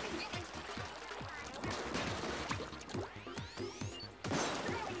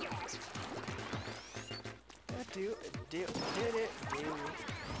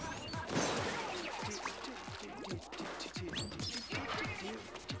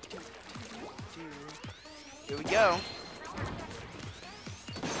 Here we go.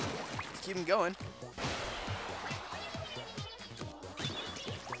 Let's keep him going.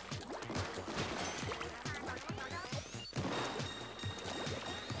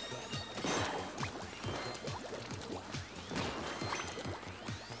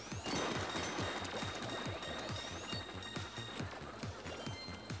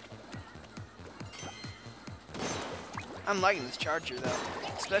 I'm liking this charger though,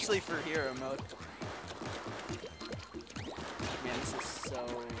 especially for hero mode. Man, this is so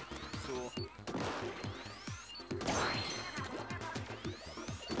cool.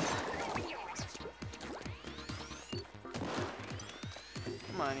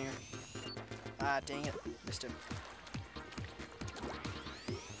 Come on here. Ah, dang it. Missed him.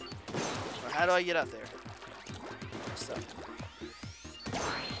 Well, how do I get up there? So.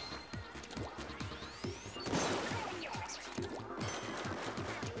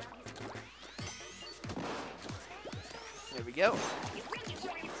 There we go.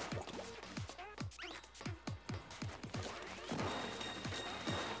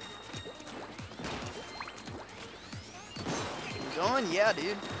 Keep going? Yeah,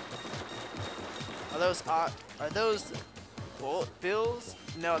 dude. Are those bullet bills?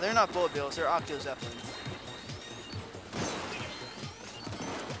 No, they're not bullet bills. They're octo zeppelins.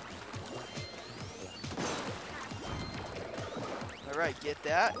 All right, get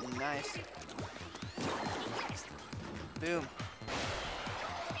that. Nice. Boom.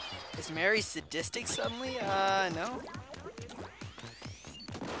 Is Mary sadistic suddenly? No.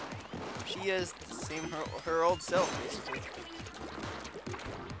 She is the same her old self, basically.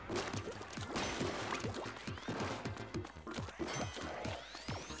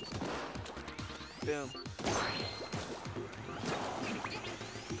 Boom.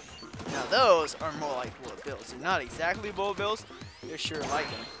 Now those are more like bullet bills. They're not exactly bullet bills. They're sure like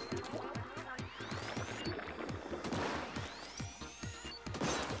them.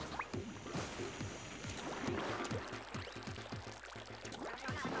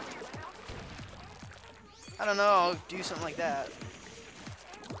 I don't know, I'll do something like that.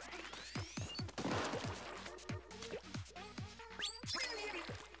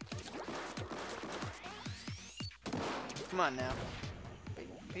 Come on now.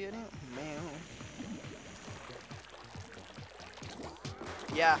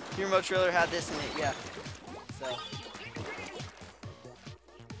 Yeah, Hero Mode trailer had this in it, yeah. So.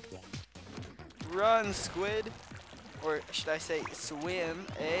 Run, squid. Or should I say swim,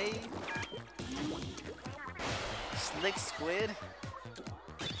 eh? Slick squid.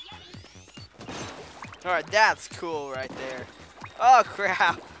 Alright, that's cool right there. Oh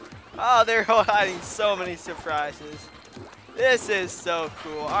crap. Oh, they're hiding so many surprises. This is so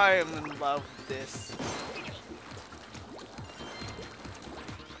cool. I am in love with this.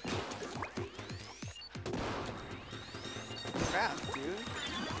 Crap, dude.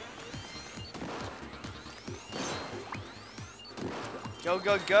 Go,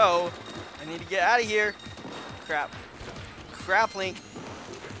 go, go. I need to get out of here. Crap. Crap, Link.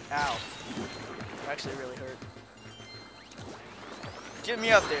 Ow. Actually really hurt. Get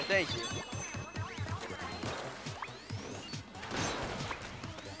me up there, thank you.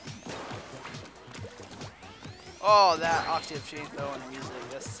 Oh, that octave change though in music,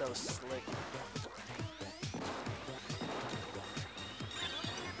 that's so slick.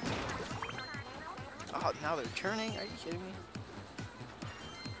 Oh, now they're turning? Are you kidding me?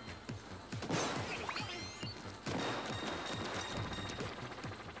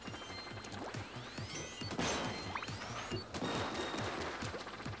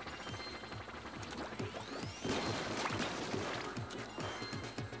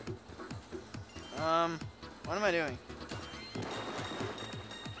 What am I doing?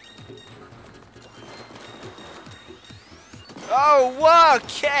 Oh,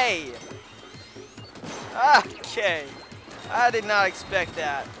 okay! Okay. I did not expect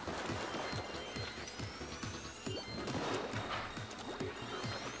that.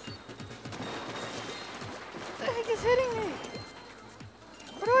 What the heck is hitting me?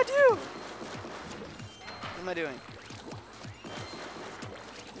 What do I do? What am I doing?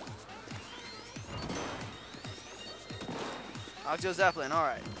 Octo Zeppelin,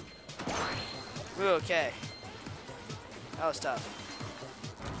 alright. Okay. That was tough.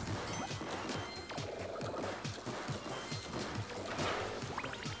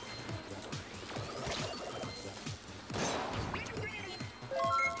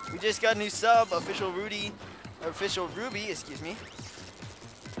 We just got a new sub, official Ruby, excuse me.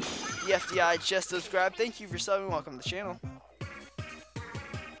 The FDI just subscribed. Thank you for subbing. Welcome to the channel.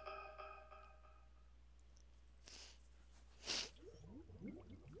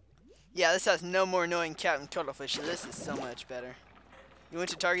 Yeah, this has no more annoying Captain Cuttlefish, so this is so much better. You went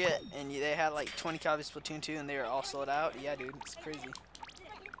to Target and they had like 20 copies of Splatoon 2 and they were all sold out. Yeah, dude, it's crazy.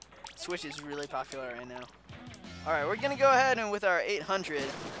 Switch is really popular right now. Alright, we're gonna go ahead and with our 800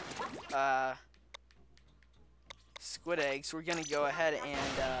 squid eggs, we're gonna go ahead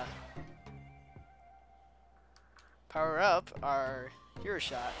and power up our hero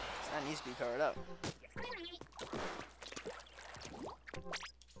shot. So that needs to be powered up.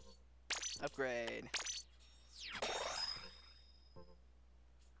 Upgrade.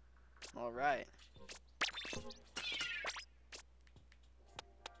 Alright.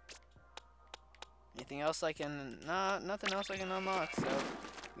 Anything else I can... Nah, nothing else I can unlock, so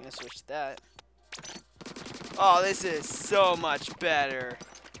I'm gonna switch that. Oh, this is so much better.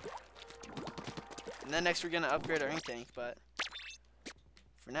 And then next we're gonna upgrade our ink tank, but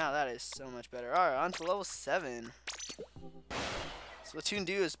for now that is so much better. Alright, on to level 7. Splatoon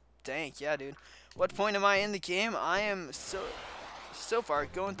 2 is dank, yeah, dude. What point am I in the game? I am so far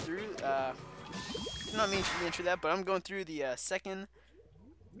going through, I did not mean to enter that, but I'm going through the second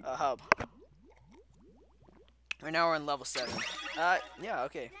hub. Right now we're in level 7. Yeah,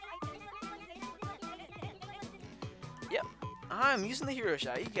 okay. Yep, I'm using the hero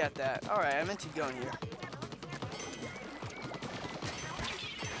shot. You got that. Alright, I meant to go in here.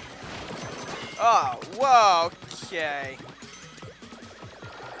 Oh, whoa, okay.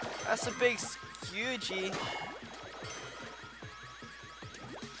 That's a big squeegee.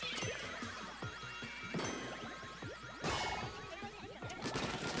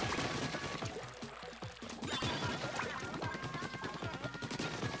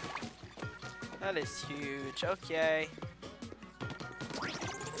 That is huge. Okay.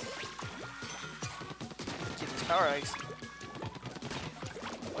 Get these power eggs.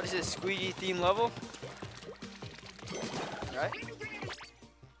 What is this, squeegee theme level? Right?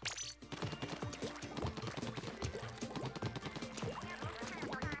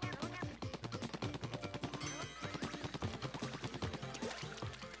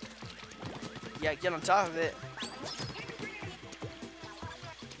 Yeah, get on top of it.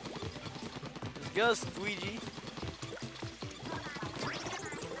 Let's go, squeegee.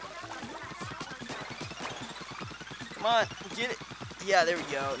 Come on, get it. Yeah, there we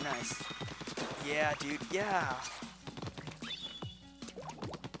go. Nice. Yeah, dude. Yeah.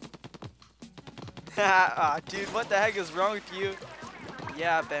 Ah, dude, what the heck is wrong with you?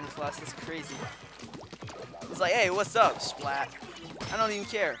 Yeah, Ben Plus, that's crazy. It's like, hey, what's up, Splat? I don't even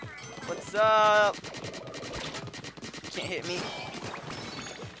care. What's up? Can't hit me.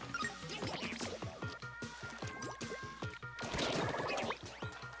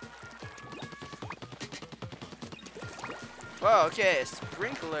 Whoa, okay, a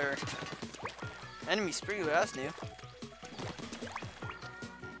sprinkler. Enemy sprinkler, that's new.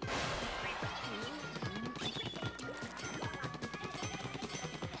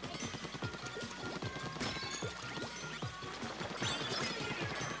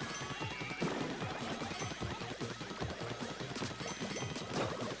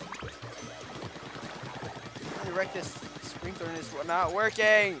 redirect this sprinkler and it's not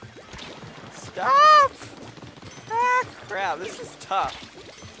working. Stop! Ah, crap. This is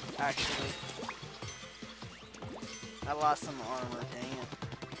tough, actually. I lost some armor, dang it.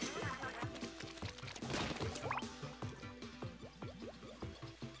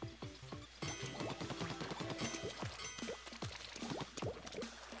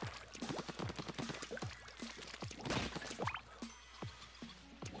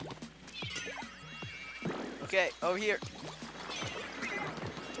 Okay, over here.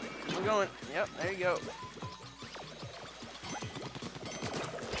 We're going. Yep, there you go.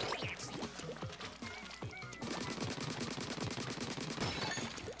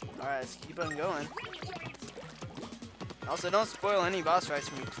 Alright, let's keep on going. Also, don't spoil any boss fights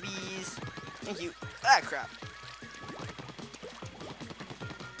for me, please. Thank you. Ah, crap.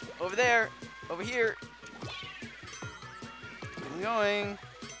 Over there. Over here. I'm going.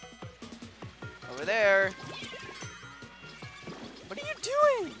 Over there. What are you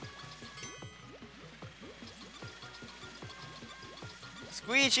doing?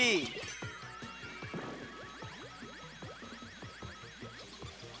 Squeegee!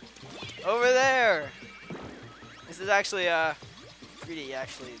 Over there! This is actually, pretty,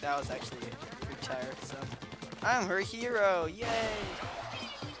 actually. That was actually pretty tiresome. I'm her hero! Yay!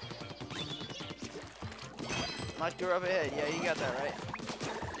 Locked door up ahead. Yeah, you got that right.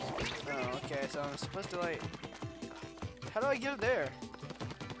 Oh, okay, so I'm supposed to, like... How do I get there?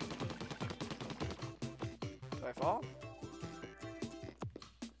 Do I fall?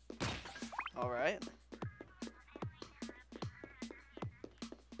 Alright.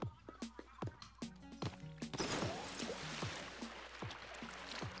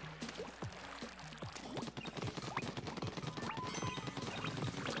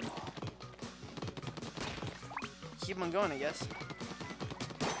 Keep on going, I guess.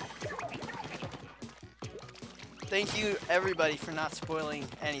 Thank you, everybody, for not spoiling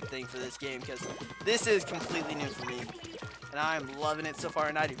anything for this game, because this is completely new for me. And I'm loving it so far,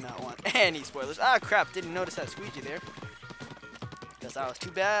 and I do not want any spoilers. Ah, crap, didn't notice that squeegee there. Guess I was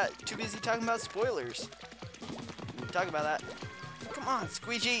too busy talking about spoilers. Talk about that. Come on,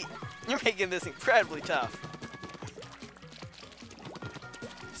 squeegee. You're making this incredibly tough.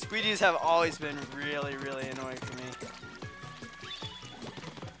 Squeegees have always been really, really annoying for me.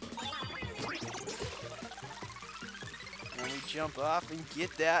 And we jump off and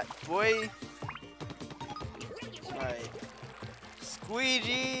get that, boy. Alright.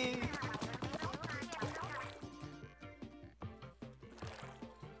 Squeegee!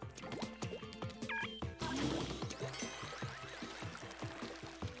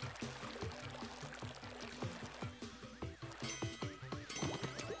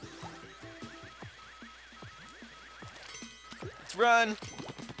 Let's run!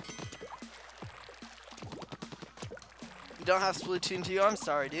 You don't have Splatoon 2? I'm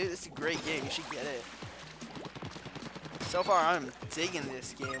sorry, dude. This is a great game. You should get it. So far, I'm digging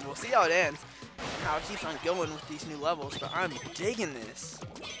this game. We'll see how it ends, how it keeps on going with these new levels, but I'm digging this.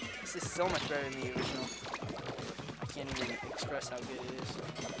 This is so much better than the original. I can't even express how good it is.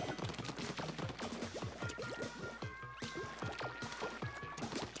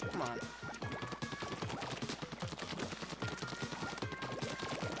 Come on.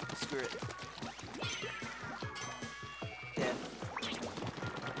 Screw it. Dead.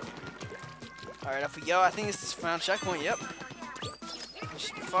 Alright, off we go. I think this is final checkpoint. Yep.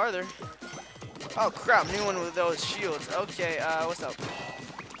 Just farther. Oh crap, new one with those shields. Okay, what's up?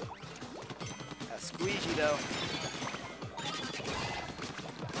 That squeegee though.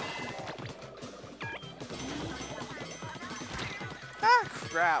 Ah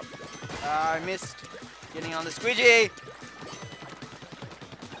crap. I missed getting on the squeegee.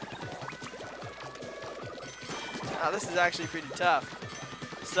 Oh, this is actually pretty tough.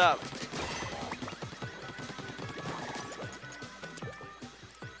 What's up?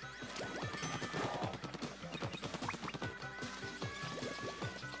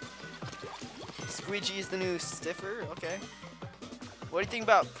 Squeegee is the new stiffer? Okay. What do you think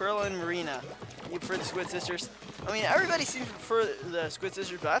about Pearl and Marina? You prefer the Squid Sisters? I mean, everybody seems to prefer the Squid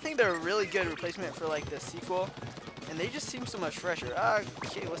Sisters, but I think they're a really good replacement for, like, the sequel. And they just seem so much fresher.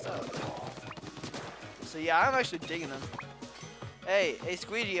 Okay, what's up? So, yeah, I'm actually digging them. Hey,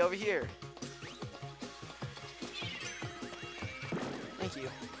 Squeegee, over here. Thank you.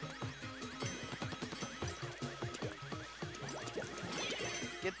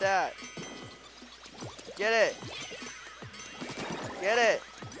 Get that. Get it. Get it.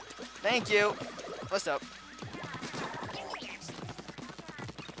 Thank you. What's up?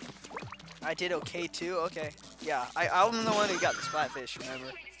 I did okay too? Okay. Yeah, I'm the one who got the splatfish,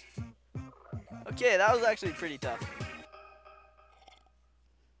 remember? Okay, that was actually pretty tough.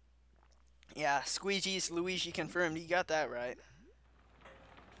 Yeah, Squeegee's Luigi confirmed. You got that right.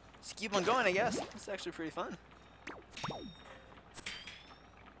 Just keep on going, I guess. It's actually pretty fun.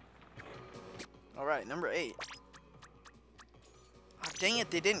 Alright, number 8. Oh, dang it,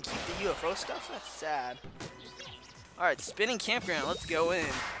 they didn't keep the UFO stuff? That's sad. Alright, spinning campground. Let's go in.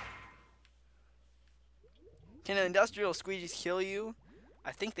 Can industrial squeegees kill you?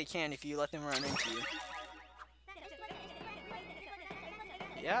 I think they can if you let them run into you.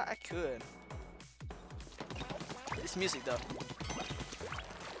 Yeah, I could. This music, though.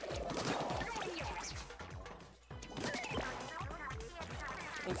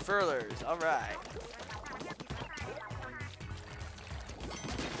 Furlers, alright.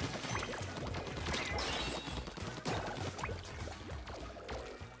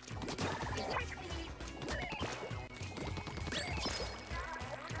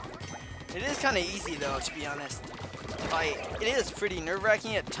 It is kind of easy though, to be honest. Like, it is pretty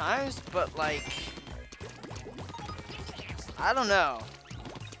nerve-wracking at times, but like, I don't know.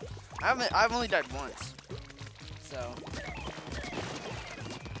 I've only died once, so.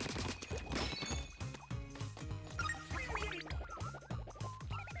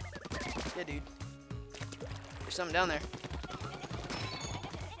 Yeah, dude. There's something down there.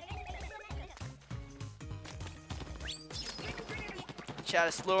 Chat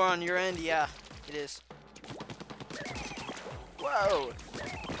is slower on your end? Yeah, it is. Whoa!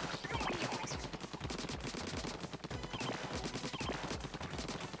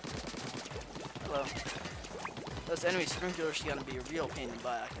 Hello. Those enemy sprinklers are gonna be a real pain in the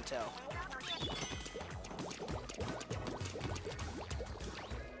butt, I can tell.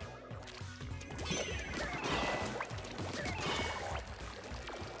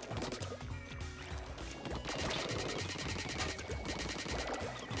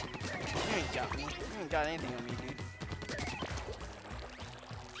 You ain't got anything on me, dude.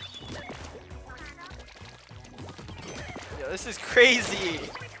 Yo, this is crazy.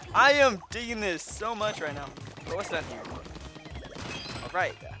 I am digging this so much right now. But what's down here?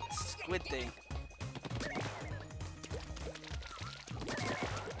 Alright, squid thing.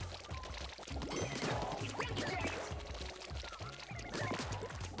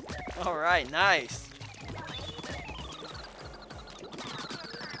 Alright, nice.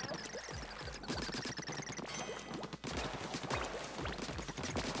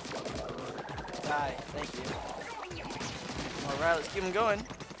 Die, thank you. Alright, let's keep them going.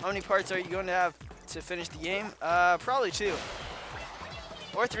 How many parts are you going to have to finish the game? Probably 2.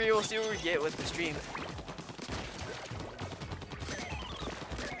 Or 3, we'll see what we get with the stream.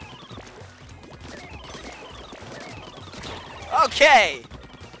 Okay!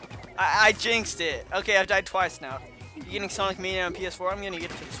 I jinxed it. Okay, I've died twice now. You're getting Sonic Mania on PS4, I'm gonna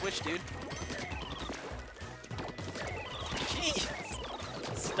get it for the Switch, dude.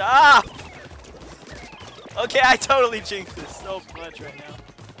 Jeez! Stop! Okay, I totally jinxed this so much right now.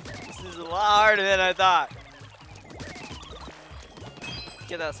 This is a lot harder than I thought.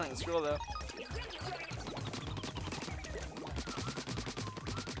 Get that second scroll though.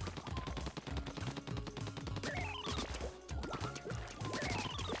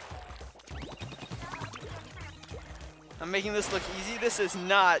 I'm making this look easy. This is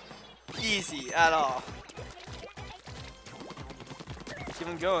not easy at all. Keep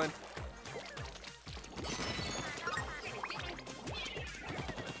on going.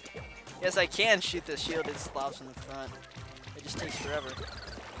 Yes, I can shoot the shielded slabs in the front. It just takes forever.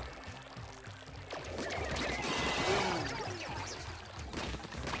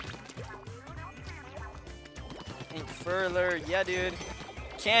 Ink furler, yeah, dude.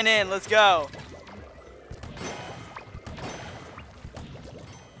 Cannon, let's go.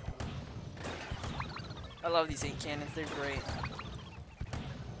 I love these ink cannons, they're great.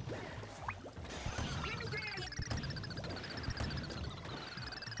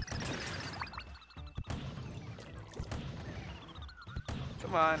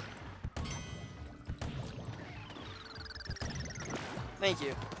 Come on. Thank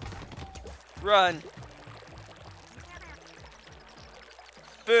you. Run.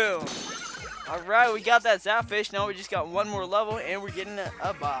 Boom. Alright, we got that Zapfish. Now we just got one more level and we're getting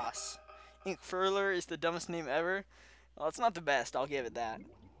a boss. Ink Furler is the dumbest name ever. Well, it's not the best, I'll give it that.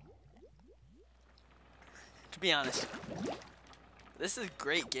 To be honest. This is a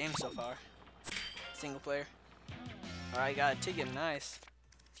great game so far. Single player. Alright, got a ticket, nice.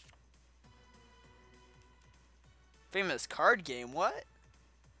 Famous card game, what?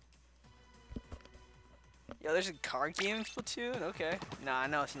 Yo, there's a card game in Splatoon? Okay. Nah, I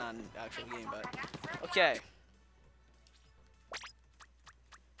know it's not an actual game, but... Okay.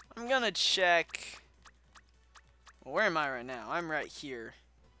 I'm gonna check. Well, where am I right now? I'm right here.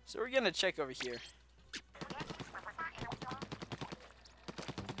 So we're gonna check over here.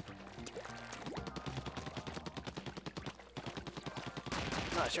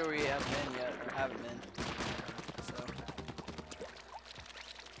 Not sure we have been yet, or haven't been. So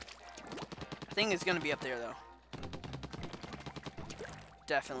I think it's gonna be up there though.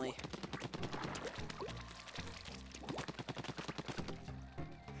 Definitely.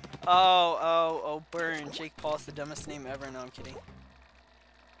 Oh, burn. Jake Paul's the dumbest name ever. No, I'm kidding.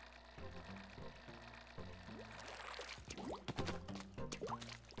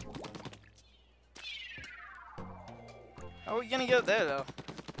 How are we gonna get there though?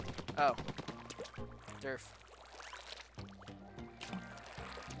 Oh. Durf.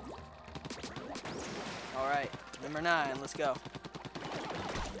 Alright, number 9, let's go.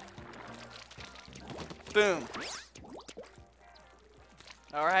 Boom.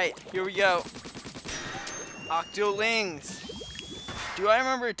 Alright, here we go. Octolings. Do I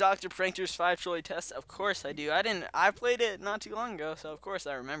remember Dr. Prankster's 5 trolley test? Of course I do. I played it not too long ago, so of course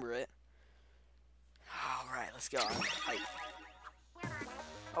I remember it. Alright, let's go.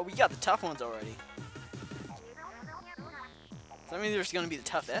 Oh, we got the tough ones already. Does that mean there's gonna be the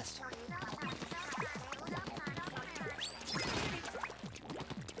toughest?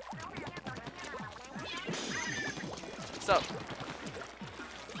 What's up?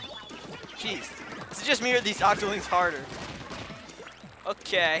 Jeez. Is it just me or are these Octolings harder?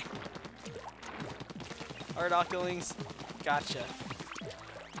 Okay. Hard Octolings. Gotcha.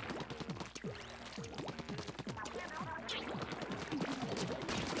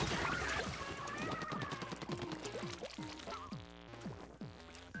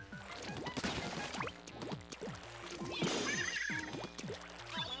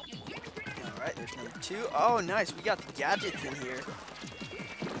 Alright, there's number 2. Oh, nice. We got the gadgets in here.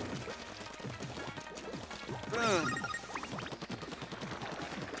 Boom.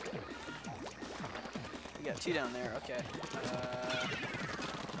 We got 2 down there. Okay.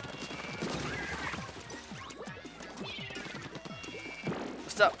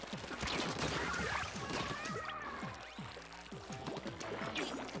 What's up?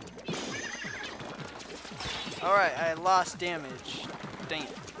 Alright, I lost damage. Dang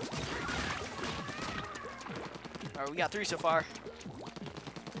it. Alright, we got 3 so far.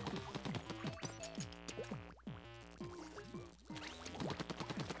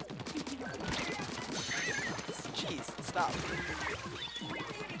 Jeez, stop.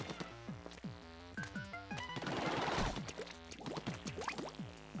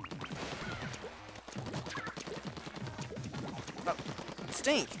 Oh,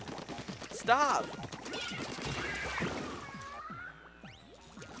 stink. Stop.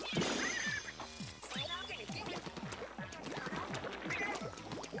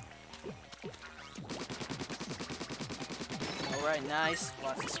 Alright, nice.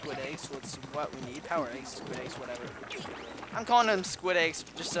 Lots of squid eggs. What's what we need? Power eggs, squid eggs, whatever. I'm calling them squid eggs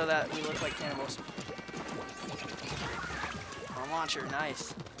just so that we look like cannibals. Oh, launcher,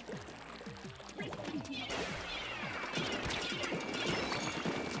 nice.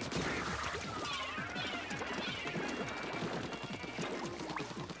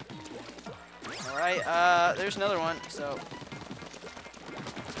 Alright, there's another one, so.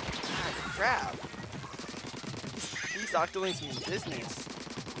 Ah, crap. These Octolings mean business.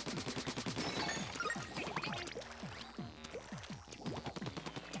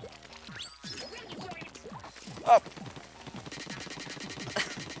 Up.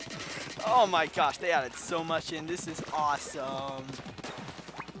 Oh my gosh, they added so much in. This is awesome.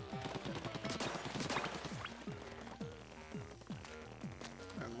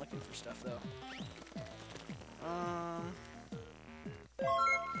 I'm looking for stuff though.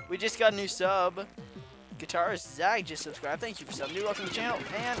 We just got a new sub. Guitarist Zag just subscribed. Thank you for subbing. Welcome to the channel.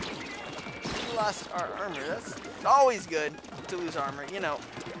 And we lost our armor. That's always good to lose armor, you know,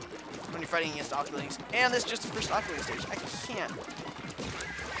 when you're fighting against Octolings. And this is just the first Octoling stage. I can't.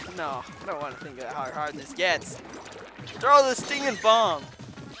 No, I don't want to think of how hard this gets. Throw the stinging bomb.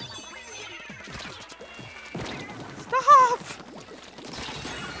 Stop!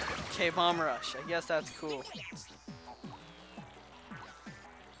 Okay, bomb rush. I guess that's cool.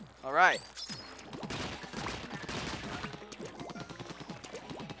 Alright.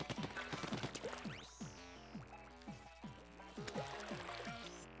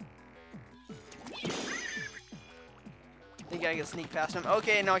 Think I can sneak past him.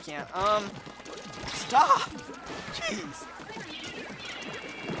 Okay, no I can't. Stop! Jeez.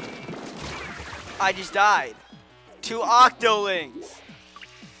 I just died. 2 Octolings.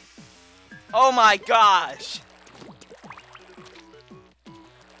 Oh my gosh.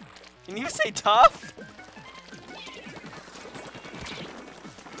 Can you say tough?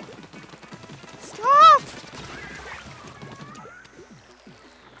 Stop!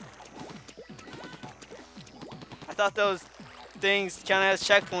 I thought those things count as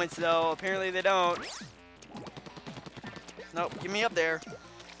checkpoints though. Apparently they don't. Nope, get me up there.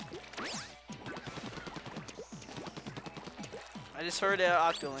 I just heard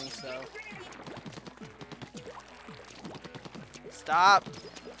Octoling, so. Stop.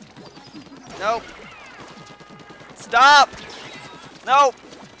 Nope. Stop. Nope.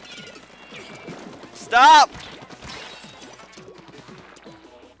 Stop.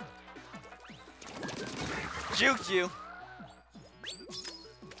 Juked you.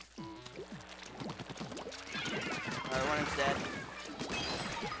 Alright, one of them's dead.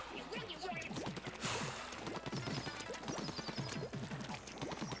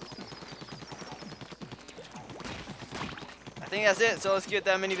 I think that's it, so let's get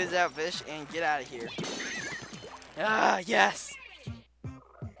that mini visit out fish and get out of here. Ah, yes!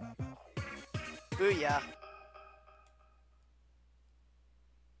 Booyah.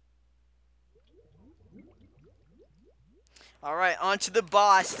 Alright, on to the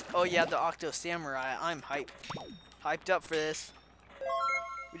boss. Oh yeah, the Octo Samurai. I'm hyped. Hyped up for this.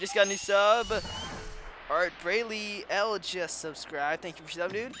 We just got a new sub. Alright, Brayley L just subscribed. Thank you for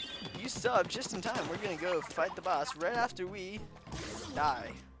subbing, dude. You subbed just in time. We're gonna go fight the boss right after we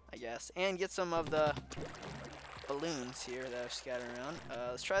die, I guess. And get some of the balloons here that I've scattered around.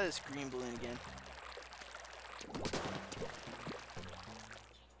 Let's try this green balloon again.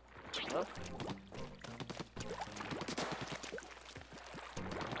 Hello?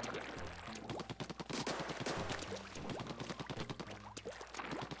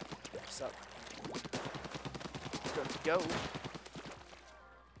 What's up? Let's go.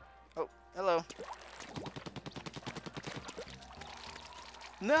 Oh, hello.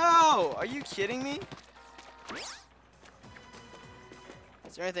 No! Are you kidding me?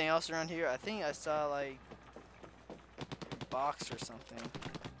 Is there anything else around here? I think I saw like a box or something.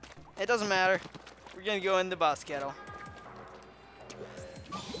 It doesn't matter. We're gonna go in the boss kettle.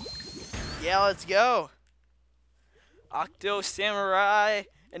 Yeah, let's go. Octo Samurai.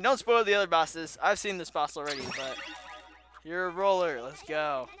 And don't spoil the other bosses. I've seen this boss already, but you're a roller. Let's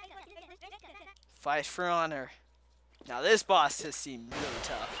go. Fight for honor. Now this boss has seemed really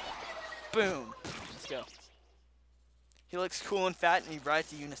tough. Boom. Let's go. He looks cool and fat, and he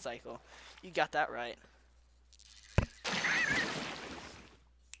rides a unicycle. You got that right.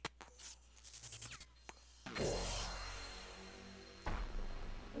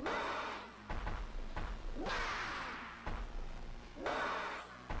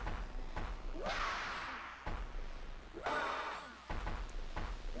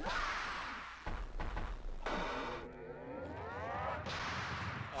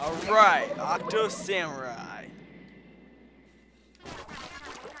 Alright, Octo Samurai.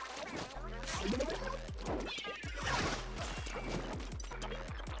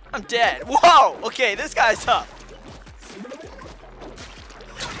 I'm dead. Whoa! Okay, this guy's tough.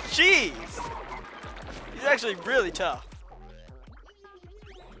 Jeez! He's actually really tough.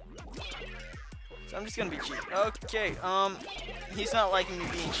 So I'm just gonna be cheap. Okay, he's not liking me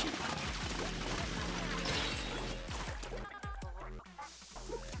being cheap.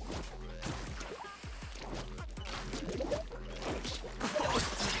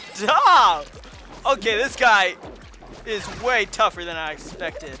 Stop! Okay, this guy is way tougher than I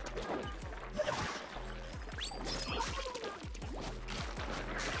expected.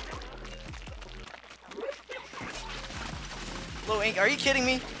 Low ink, are you kidding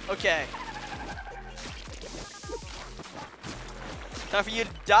me? Okay. Time for you to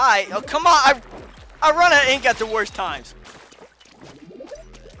die. Oh, come on! I run out of ink at the worst times.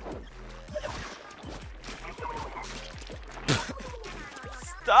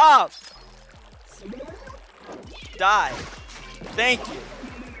 Stop! Die. Thank you.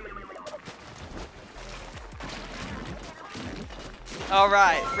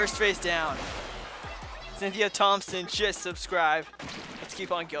 Alright, first face down. Cynthia Thompson just subscribed. Let's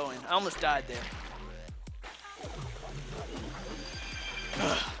keep on going. I almost died there.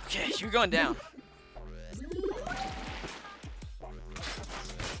 Okay, you're going down.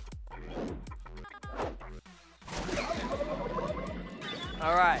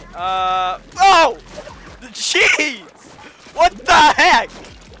 Alright, oh! Jeez! What the heck?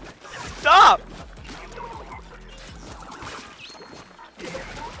 Stop!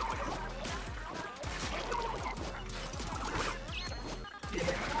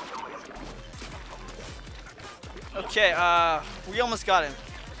 Okay, we almost got him.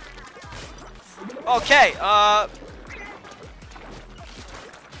 Okay,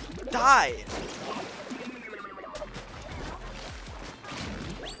 Die!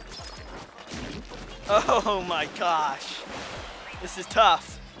 Oh my gosh. This is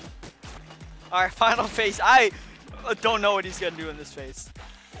tough. Alright, final phase. I don't know what he's gonna do in this phase.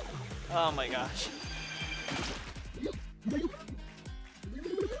 Oh my gosh.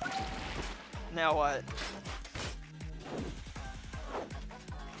 Now what?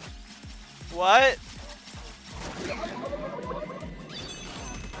 What?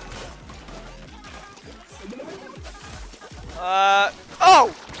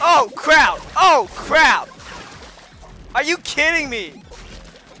 Oh! Oh, crap! Oh, crap! Are you kidding me?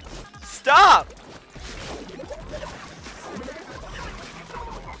 Stop!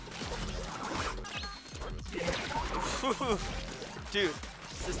 Dude,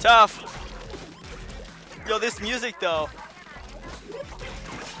 this is tough. Yo, this music though.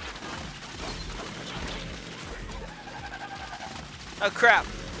 Oh crap.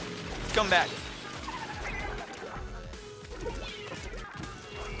 Come back.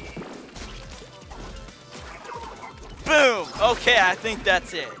 Boom! Okay, I think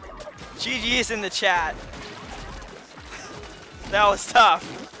that's it. GG's in the chat. That was tough.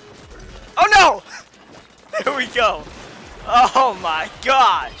 Oh no! There we go. Oh my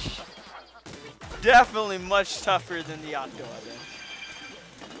gosh. Definitely much tougher than the Octo, I think.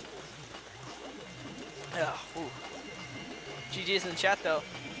 Yeah, GG's in the chat though.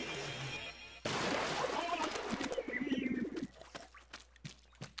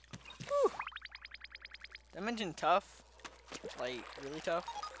 Whew. Did I mention tough? Like, really tough?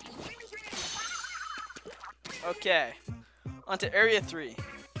 Okay. On to Area 3.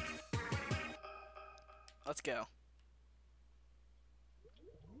 Let's go.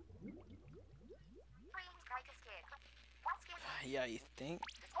 Yeah, you think?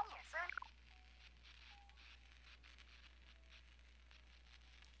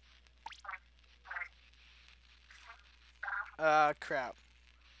 Crap.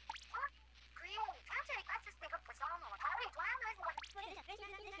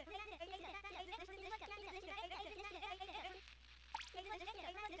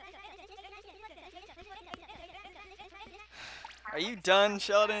 Are you done,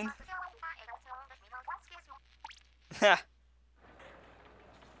 Sheldon?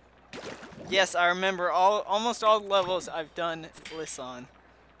 Yes, I remember almost all the levels I've done lists on.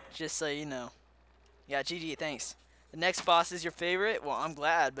 Just so you know. Yeah, GG, thanks. The next boss is your favorite? Well, I'm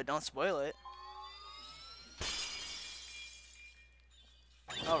glad, but don't spoil it.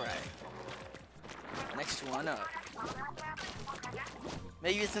 Alright. Next one up.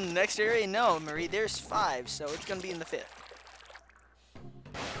 Maybe it's in the next area? No, Marie, there's 5, so it's gonna be in the 5th.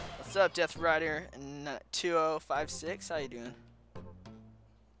 What's up, Death Rider 2056? How you doing?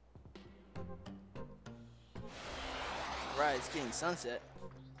 Right, it's getting sunset.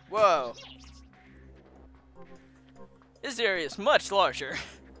 Whoa. This area is much larger.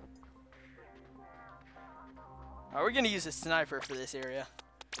 Alright, we're gonna use a sniper for this area.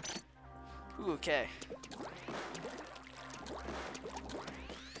 Ooh, okay.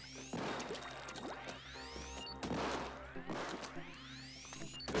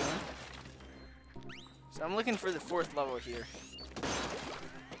 So I'm looking for the 4th level here.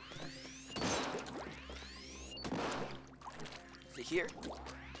 Is it here?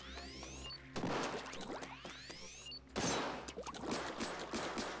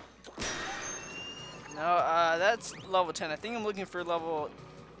 No, that's level 10. I think I'm looking for level...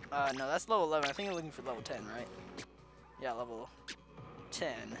 no, that's level 11. I think I'm looking for level 10, right? Yeah, level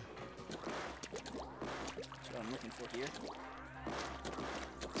 10. That's what I'm looking for here.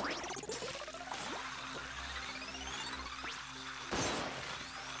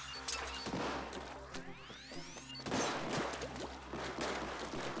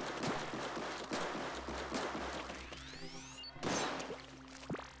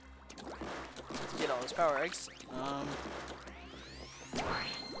 Let's get all those power eggs.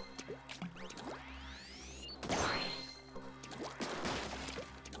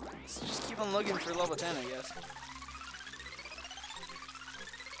 So just keep on looking for level 10, I guess.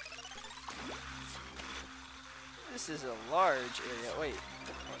 This is a large area. Wait,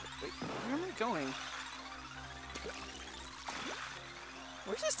 where am I going?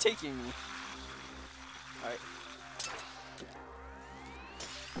 Where's this taking me? Alright.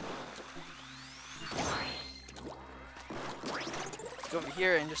 Go over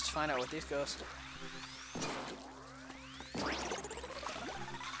here and just find out what this goes.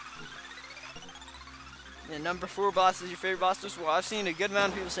 The number 4 boss is your favorite bosses. Well, I've seen a good amount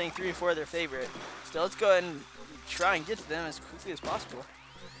of people saying 3 and 4 are their favorite. So let's go ahead and try and get to them as quickly as possible.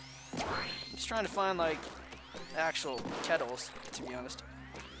 I'm just trying to find like actual kettles, to be honest.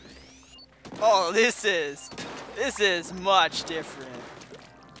 Oh, this is much different.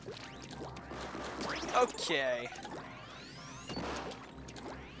 Okay.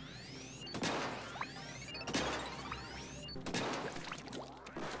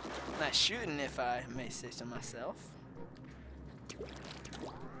 Nice shooting, if I may say so myself.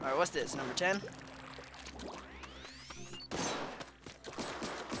 Alright, what's this? Number 10?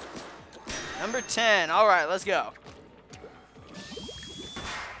 Number 10. Alright, let's go.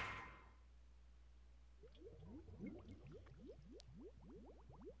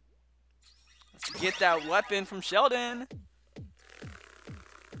 Let's get that weapon from Sheldon.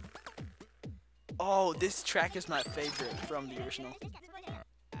 Oh, this track is my favorite from the original.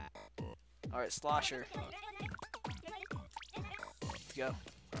 Alright, Slosher. Let's go.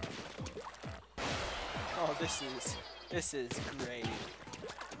 Oh, this is great.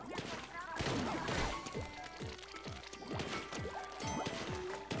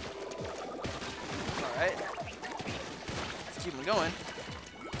 Alright. Let's keep them going.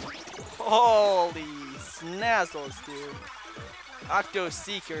 Holy snazzles, dude. Octo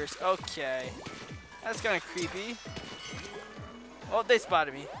Seekers, okay. That's kind of creepy. Oh, they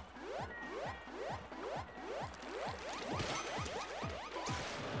spotted me.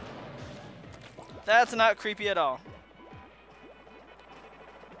 That's not creepy at all.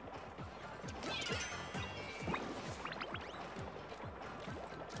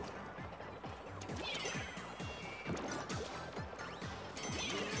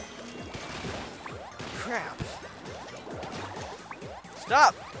 Crap.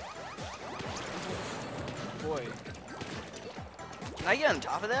 Stop! Boy. Can I get on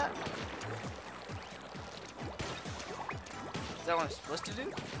top of that? Is that what I'm supposed to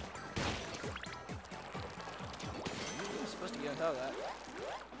do? I'm supposed to get on top of that.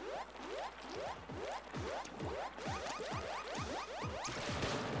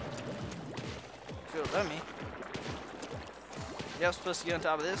 Feel it let me. Yeah, I'm supposed to get on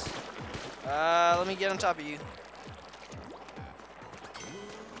top of this. Let me get on top of you.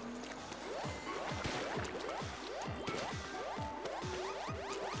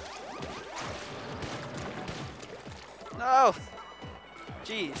 No!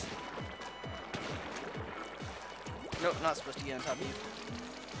 Jeez. Nope, not supposed to get on top of you.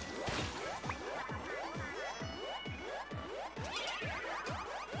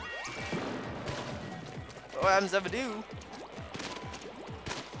 What happens if I do?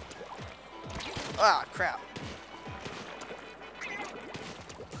 Ah, crap.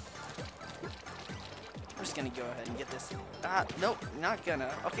 I'm just gonna go ahead and get this. Ah, nope, not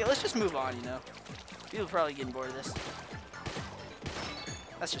gonna. Okay, let's just move on, you know. People are probably getting bored of this.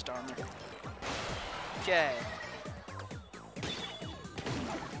 That's just armor. Okay.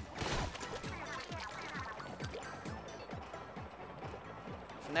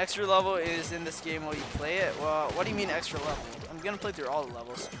 If an extra level is in this game while you play it, well, what do you mean extra level? I'm gonna play through all the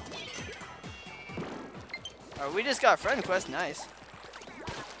levels. Alright, we just got a friend quest, nice.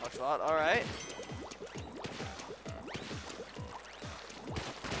 Alright.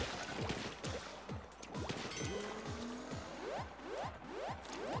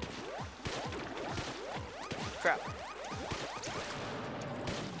 Crap.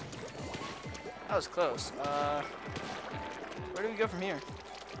 That was close. Where do we go from here?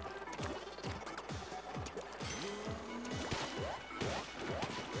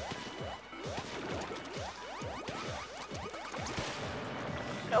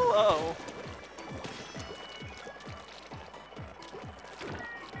 Hello.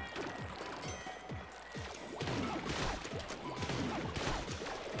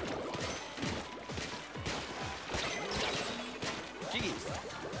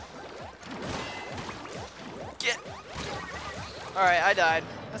 Get. All right, I died.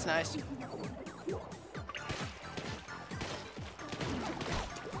 That's nice.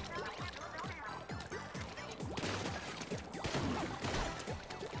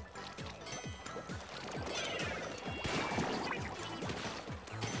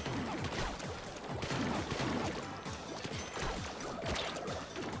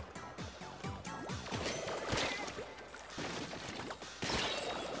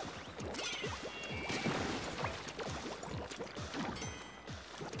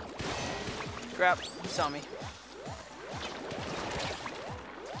 Crap, he saw me.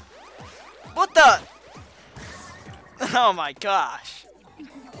 What the? Oh my gosh.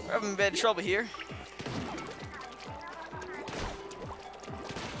 We're having bad trouble here.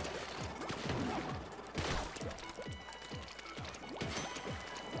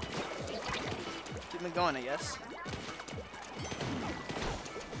 Keep me going, I guess.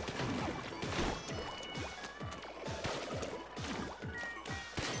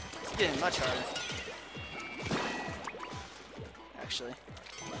 getting much harder. Actually.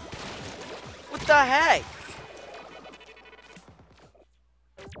 What the heck?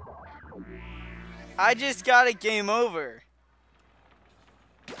 I just got a game over.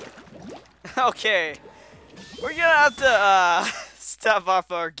 Okay. We're gonna have to step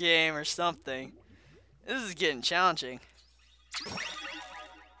off our game or something. This is getting challenging.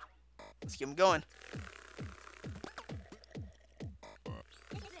 Let's keep them going.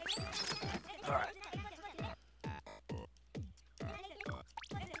 Alright.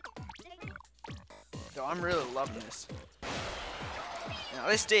 Yo, I'm really loving this. Now,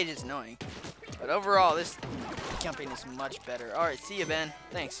 this stage is annoying. But overall, this campaign is much better. Alright, see you, Ben.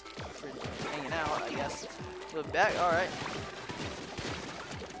 Thanks for hanging out, I guess. Look back, alright.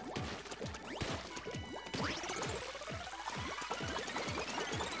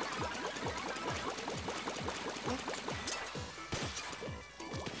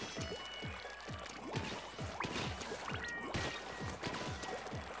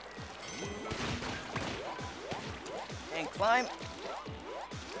 And climb.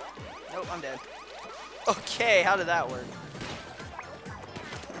 Nope, I'm dead. Okay, how did that work?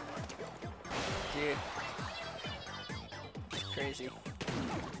 Dude. Crazy.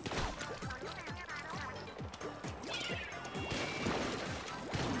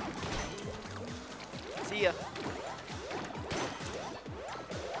 See ya.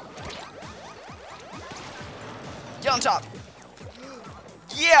 Get on top.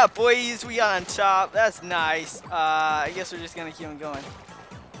 Yeah, boys, we got on top. That's nice. I guess we're just gonna keep on going.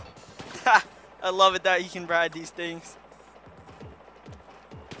 Ha! I love it that you can ride these things.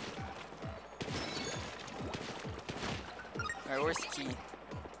 Alright, where's the key?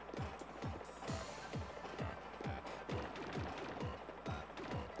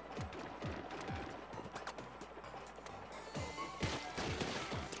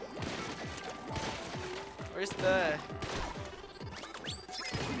 Where's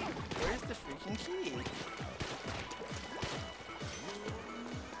the freaking key?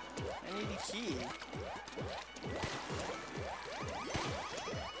 I need a key.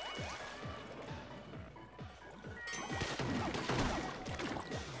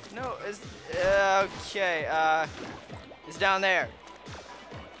 No, it's okay. It's down there.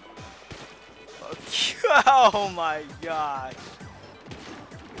 Okay. Oh my gosh,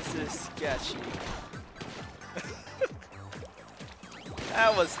 this is sketchy.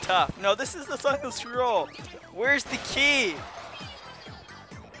 That was tough. No, this is the Sunken Scroll. Where's the key?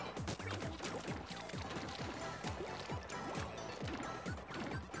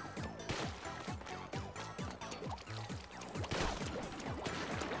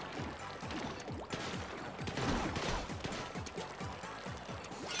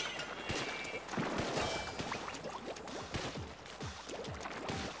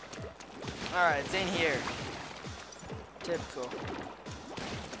 Alright, it's in here. Typical.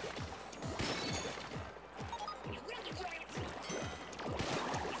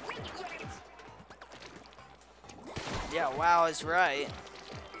 Yeah, wow is right.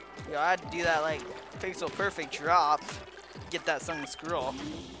 Yo, I had to do that like pixel perfect drop. Get that Sunken Scroll.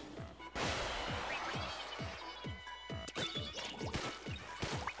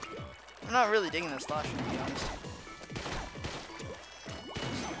 I'm not really digging this slasher, to be honest.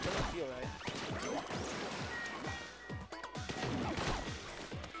 Doesn't feel right.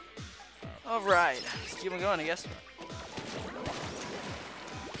 Alright, let's keep on going, I guess.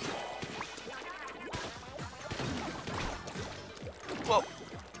 Whoa.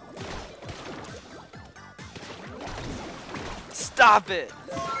 Stop it!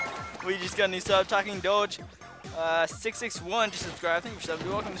 We just got a new sub, Talking Doge. 661 just subscribe. Thank you for subbing.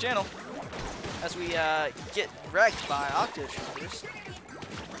 Welcome to the channel. As we get wrecked by Octo Troopers.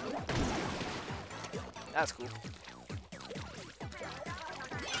 That's cool.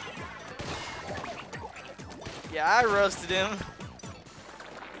 Yeah, I roasted him.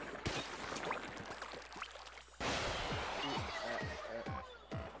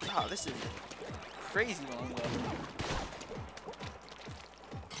 Wow, this is crazy long level.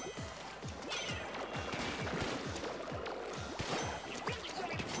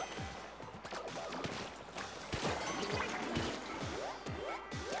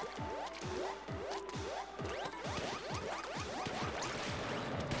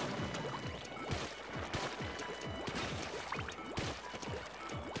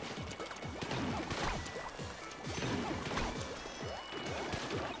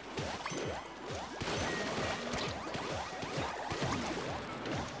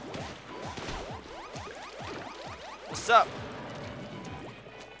 What's up?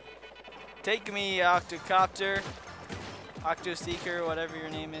 Take me, Octocopter. Octo Seeker, whatever your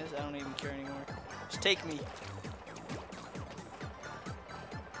name is. I don't even care anymore. Just take me.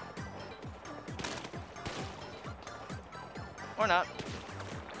 Or not.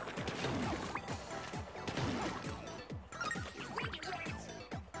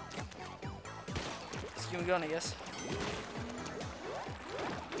 Let's keep him going, I guess.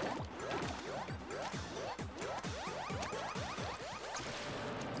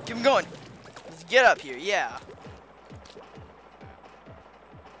 Keep him going. Let's get up here, yeah.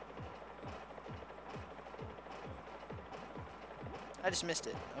 I just missed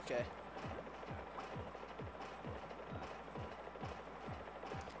it. Okay.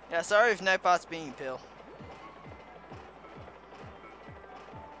 Yeah, sorry if Nightbot's being a pill.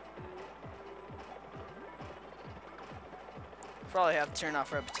 Probably have to turn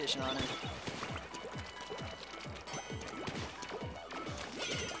off repetition on him.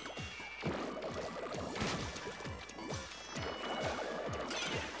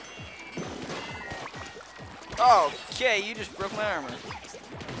 Okay, you just broke my armor.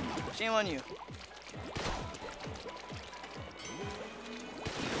 Shame on you.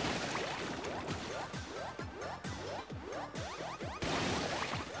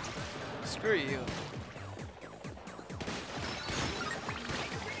 Screw you.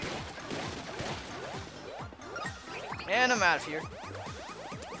 And I'm out of here.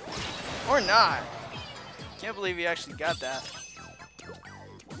 Or not. Can't believe he actually got that.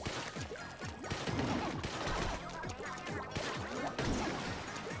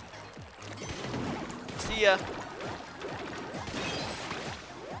 See ya.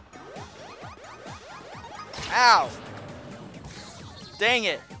 Ow. Dang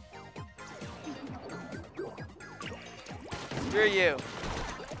it. Screw you.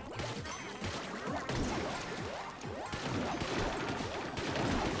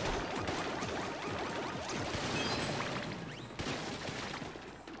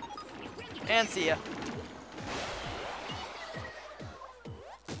 And see ya.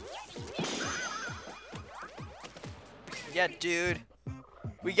 Yeah, dude.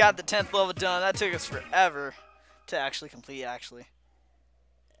 We got the 10th level done. That took us forever to actually complete, actually.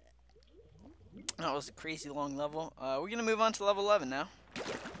 That was a crazy long level. We're going to move on to level 11 now.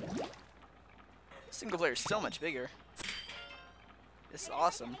 Single player is so much bigger. This is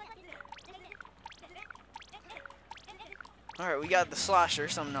awesome. Alright, we got the slasher,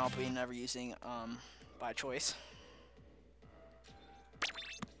 something I'll be never using by choice.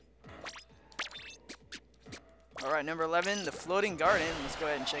 Alright, number 11, the floating garden. Let's go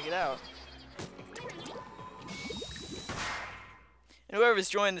ahead and check it out. And whoever's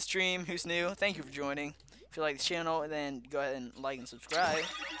joined the stream, who's new, thank you for joining. If you like the channel, then go ahead and like and subscribe.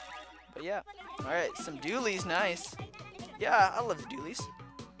 But yeah, alright, some dualies, nice. Yeah, I love the dualies.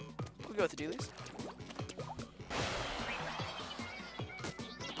 We'll go with the dualies.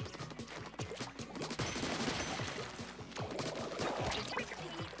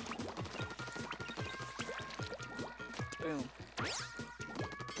 Boom.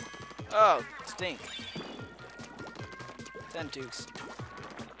 Oh, stink. 10 tukes.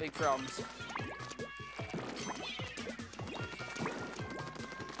 Big problems.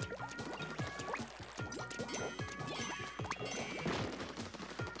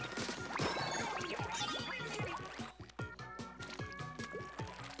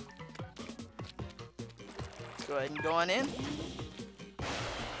 Let's go ahead and go on in.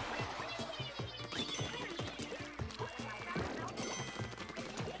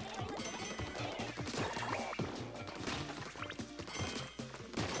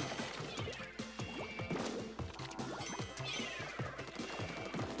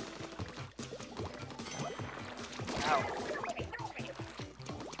 Ow.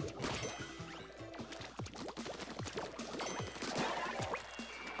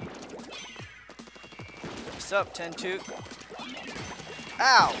 What's up, 10-2?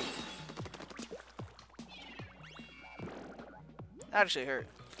 Ow! That actually hurt.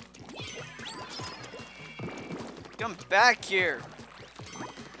 Come back here.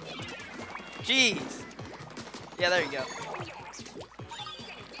 Jeez. Yeah, there you go.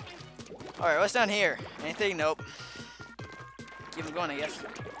 Alright, what's down here? Anything? Nope. Keep them going, I guess.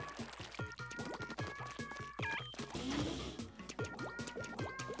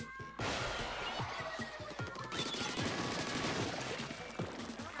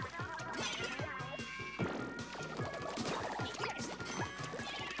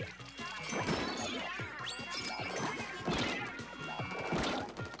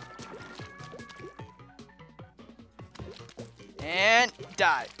 And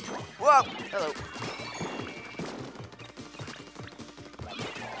die. Whoa! Hello.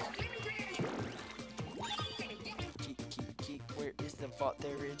 default.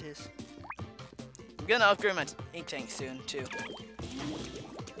 There it is. I'm gonna upgrade my ink tank soon too.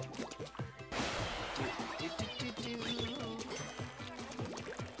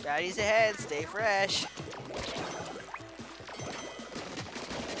 Daddy's ahead. Stay fresh.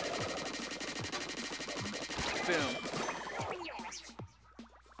 Boom.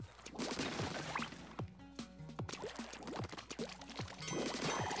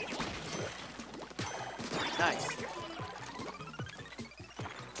 Nice.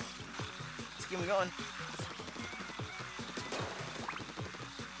 Let's keep going.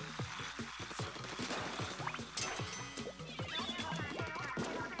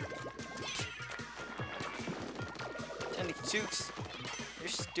 Tukes, you're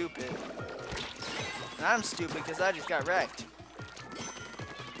stupid. And I'm stupid because I just got wrecked.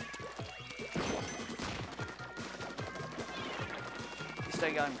 At least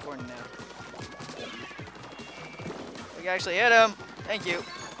I got him cornered now. We can actually hit him. Thank you.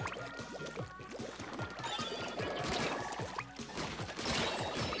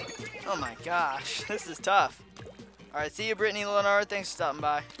 Oh my gosh, this is tough. Alright, see you, Brittany Leonard. Thanks for stopping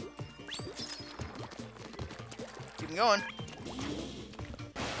by. Keep going.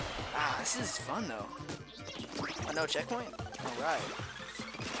 Ah, this is fun though. Oh, no checkpoint? Alright.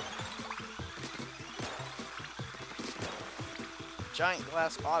 Giant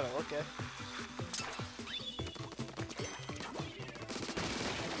glass bottle, okay.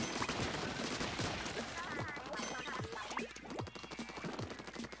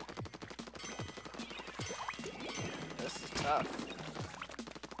 This is tough.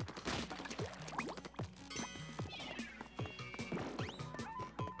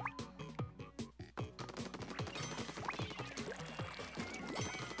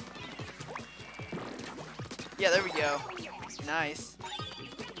 Yeah, there we go. Nice.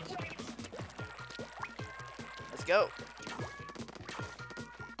 Let's go.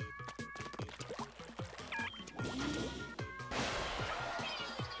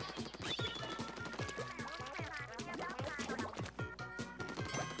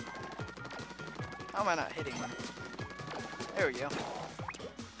 How am I not hitting him? There we go.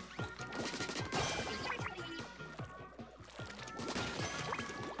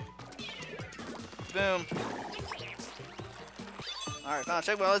 Boom. Alright, final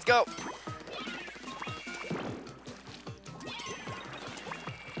check. Well, let's go.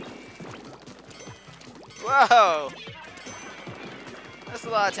 Whoa! That's a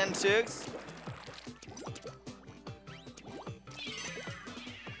lot of 10-6.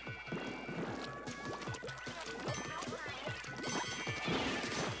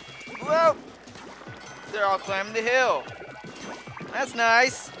 Whoa! They're all climbing the hill. That's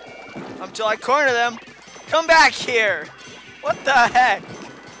nice. Until I corner them. Come back here! What the heck?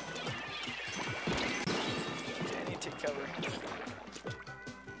 Okay, I need to take cover.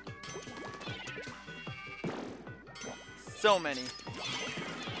 So many.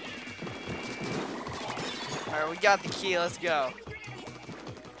 Alright, we got the key. Let's go.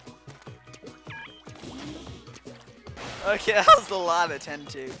 Okay, that was a lot of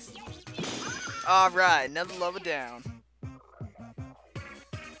 10-2s. Alright, another level down.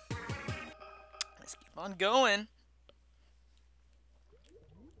 Let's keep on going.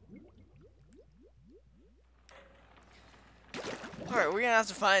 Alright, we're gonna have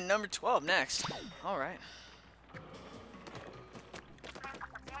to find number 12 next. Alright.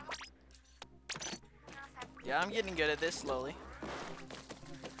 Yeah, I'm getting good at this slowly.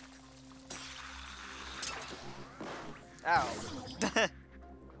 Ow.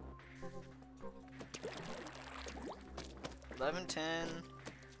 11, 10.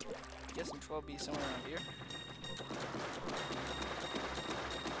 Guessing 12 be somewhere around here.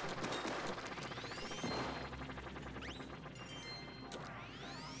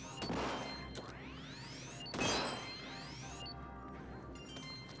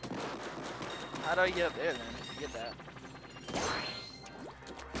 How do I get up there then? Get that.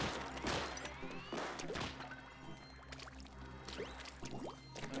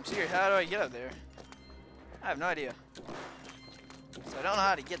 I'm serious, how do I get up there? I have no idea. So I don't know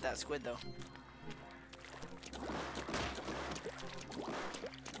how to get that squid though.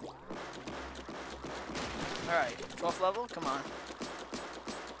 Alright, 12th level? Come on.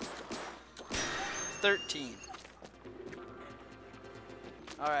 13.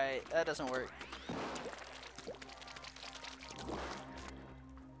 Alright, that doesn't work.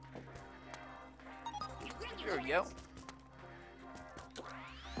 Here we go.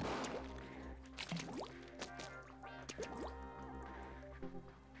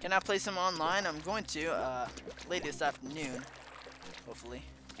 Can I play some online? I'm going to late this afternoon, hopefully.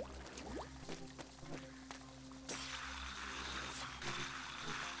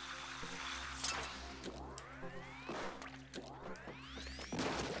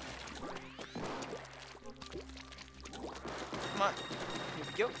 Come on. Here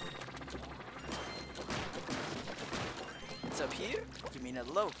we go. What's up here? Give me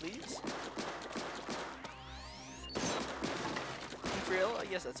another low, please. Real, I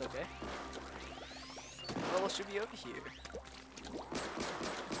guess that's okay. Level should be over here.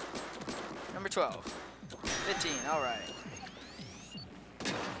 Number 12. 15, alright.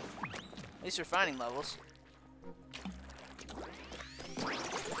 At least we're finding levels.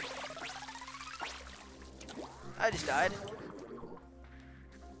 I just died.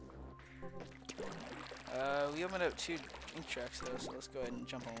 We opened up 2 ink tracks though, so let's go ahead and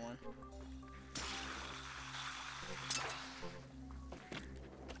jump on one.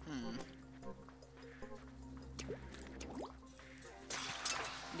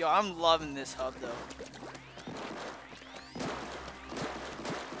 Yo, I'm loving this hub though.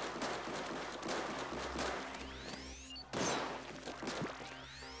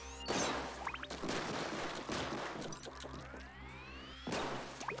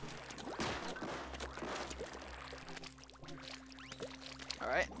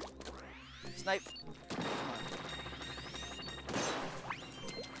 Alright. Snipe. Come on.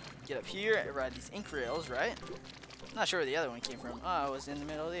 Get up here and ride these ink rails, right? Not sure where the other one came from. Oh, it was in the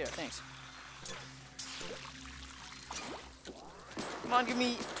middle of the air. Thanks. Come on, give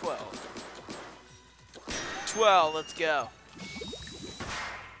me 12. 12, let's go.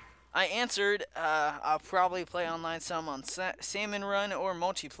 I answered, I'll probably play online some on Salmon Run or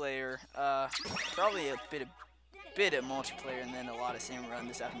multiplayer. Probably a bit of multiplayer and then a lot of Salmon Run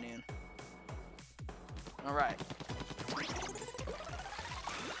this afternoon. Alright. Let's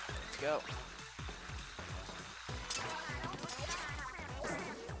go.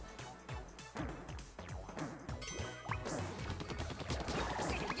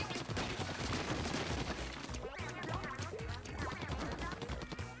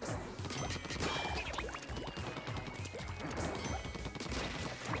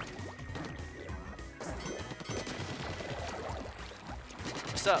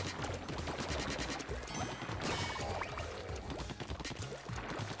 What's up?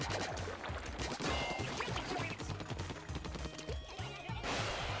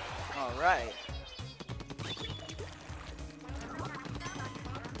 All right.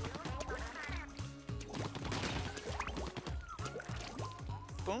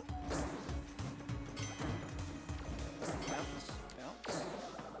 Boom. Bounce, bounce,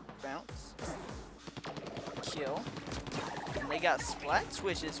 bounce. Kill. They got splat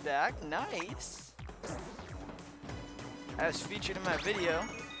switches back. Nice. As featured in my video,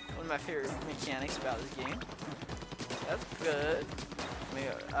 one of my favorite mechanics about this game. That's good. I mean,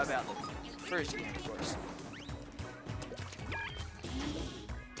 about the first game, of course.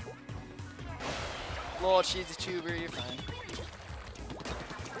 Lol, she's a tuber. You're fine.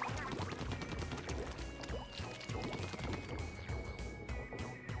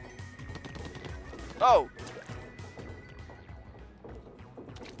 Oh.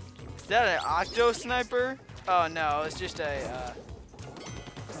 Is that an octo sniper? Oh no, it's just a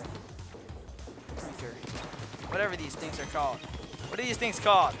whatever these things are called. What are these things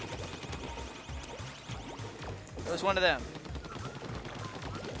called? It was one of them.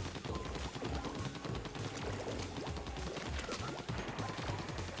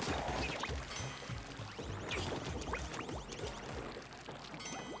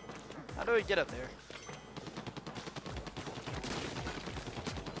 How do we get up there?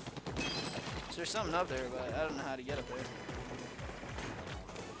 There's something up there, but I don't know how to get up there.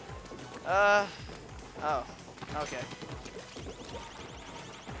 Oh, okay.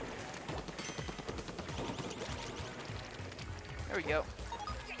 There we go.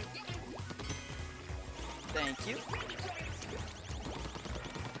 Thank you.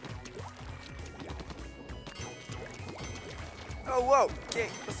 Oh, whoa. Okay,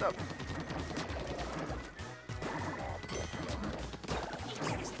 what's up?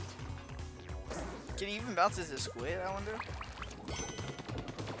 Can he even bounce as a squid, I wonder?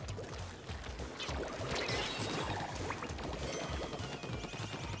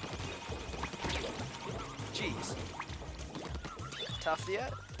 Jeez. Tough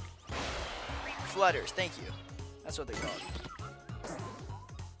yet? Flutters, thank you. That's what they're called.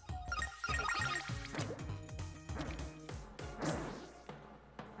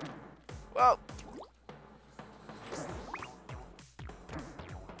 Whoa!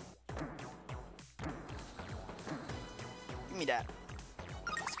 Give me that.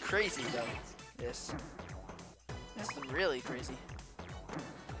 It's crazy though. This is really crazy.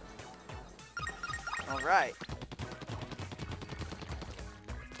 All right.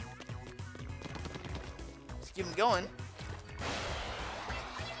 Let's keep him going.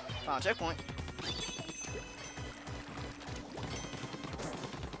 Final checkpoint.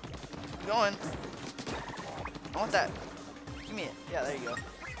 Keep going. I want that. Give me it. Yeah, there you go.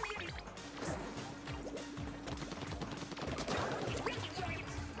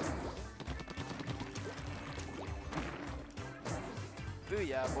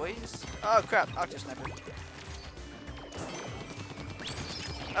 Booyah, boys. Oh, crap. Octo Sniper.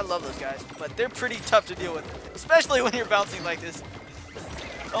 I love those guys, but they're pretty tough to deal with, especially when you're bouncing like this.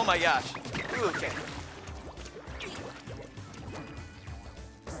 Oh my gosh. Ooh, okay.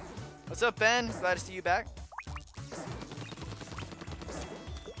 What's up, Ben? Glad to see you back.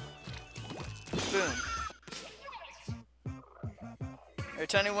 Boom. Every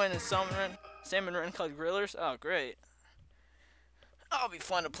time you win in salmon run called grillers. Oh, great. That'll be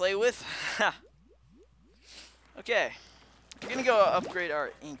fun to play with. Okay. We're gonna go upgrade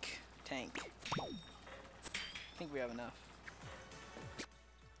our ink tank. I think we have enough.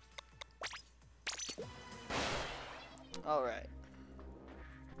 Alright.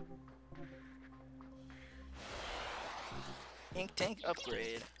 Ink tank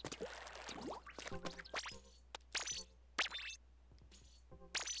upgrade.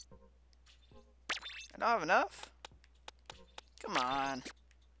 I don't have enough? Come on.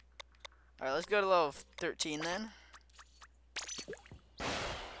 Alright, let's go to level 13 then.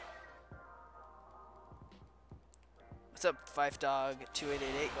 What's up, Five Dog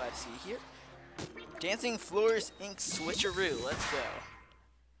 2888? Glad to see you here. Dancing Floors Ink Switcheroo. Let's go.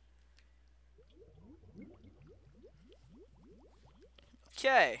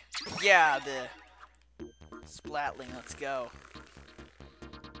 Okay. Yeah, the Splatling. Let's go.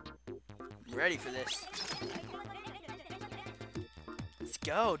 I'm ready for this. Let's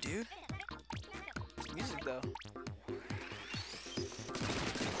go, dude. Music though.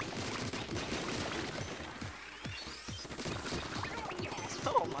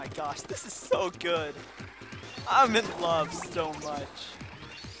 Oh my gosh, this is so good. I'm in love so much.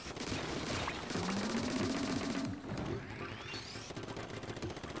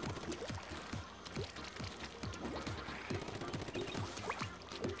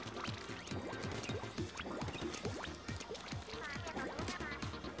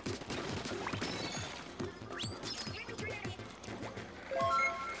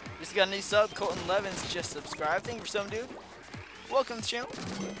 Just got a new sub, Colton Levins just subscribed. Thank you for some, dude. Welcome to the channel.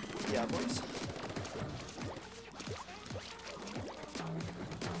 Yeah, boys.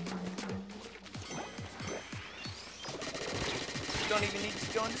 Don't even need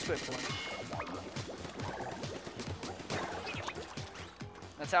to go into Swift one.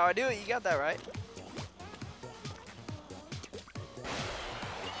 That's how I do it. You got that right.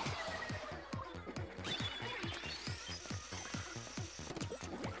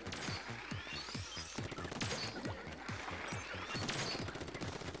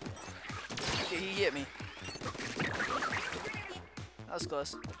 He hit me. That was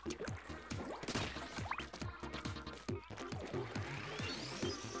close.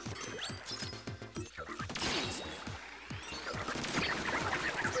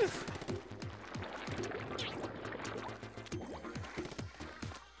 Jeez.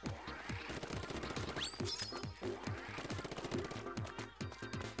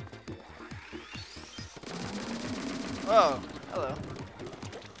 Oh, hello.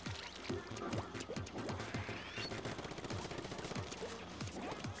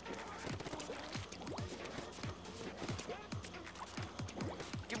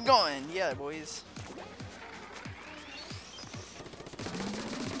 Going, yeah, boys.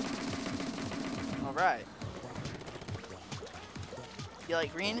 All right. You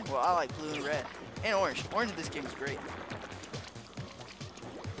like green? Well, I like blue and red and orange. Orange in this game is great.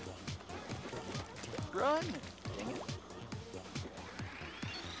 Run! Dang it.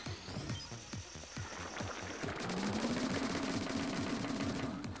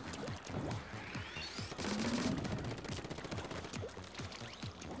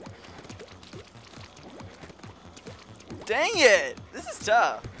 Dang it! This is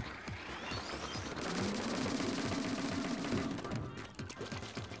tough.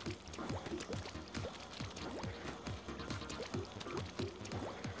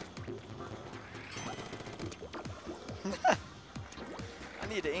 I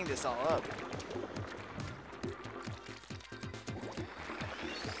need to ink this all up.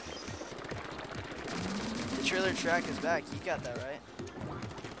 The trailer track is back. You got that right.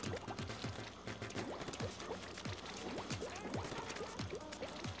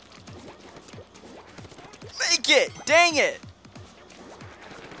 Make it! Dang it!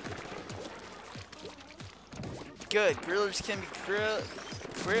 Good. Grillers can be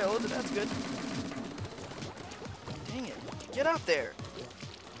grilled. That's good. Dang it. Get out there.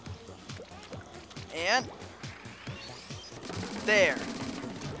 And there.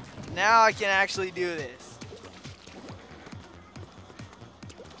 Now I can actually do this.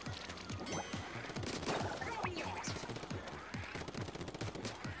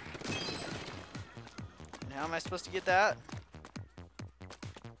 And how am I supposed to get that?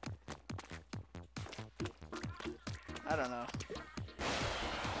 I don't know.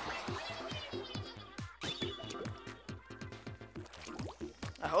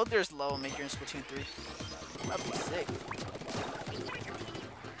 I hope there's level maker in Splatoon 3. That'd be sick.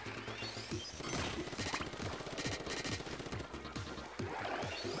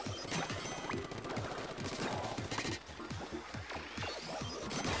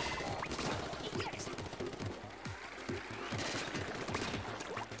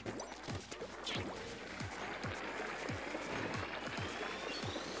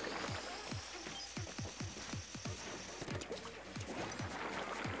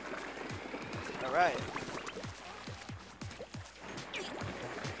 Alright.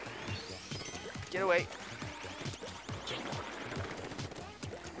 Get away.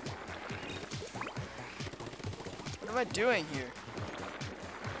 What am I doing here?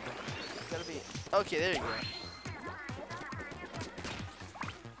 Gotta be... Okay, there you go.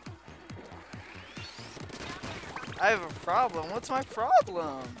 I have a problem. What's my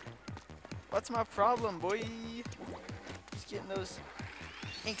problem? What's my problem, boy? Just getting those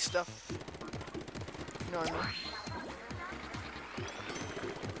ink stuff. You know what I mean?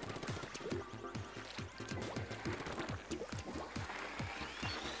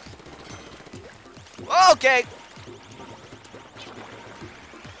 Okay.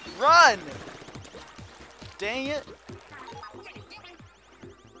 Run! Dang it.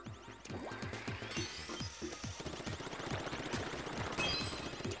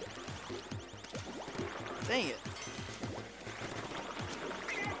 Dang it.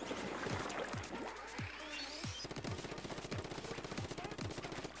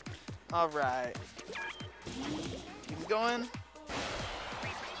 Alright. Keep going.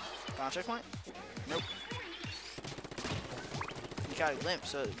 Final checkpoint? Nope. You got a limp,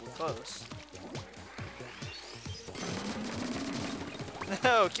 so we're close.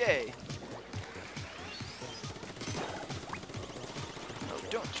 Okay. No,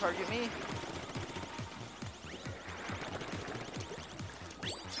 don't target me.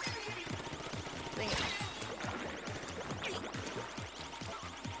 Dang it.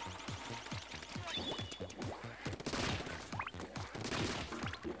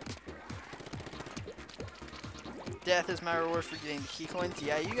 Death is my reward for getting the key coins.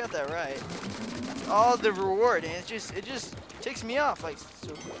 Yeah, you got that right. That's all the reward, and it just takes me off like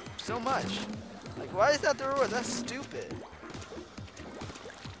so much. Like, why is that the reward? That's stupid.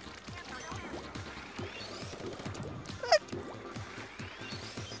 What?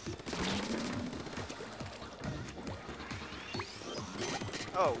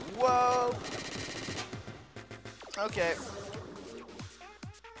 Oh, whoa. Okay.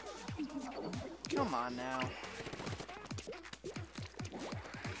 Come on now.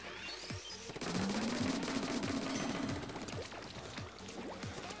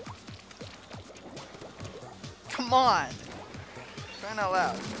 Come on! Crying out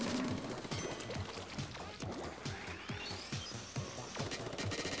loud.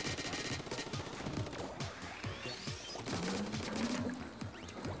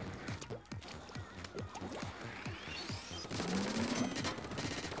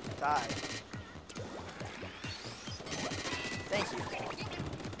 Die. Thank you.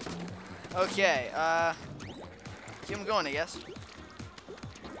 Okay, keep him going, I guess.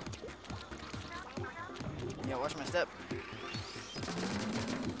 Yeah, watch my step.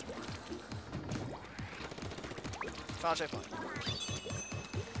 Final checkpoint.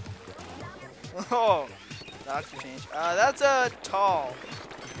 Oh, doctor change. That's tall.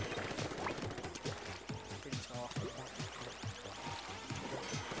 Pretty tall.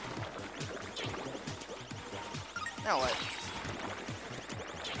 Now what?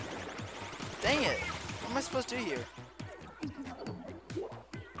 Dang it! What am I supposed to do here?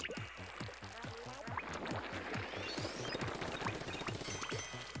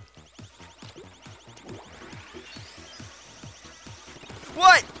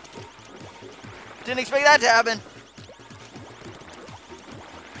 What? Didn't expect that to happen.